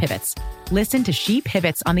on She Pivots. Listen to She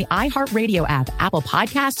Pivots on the iHeartRadio app, Apple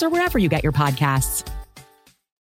Podcasts, or wherever you get your podcasts.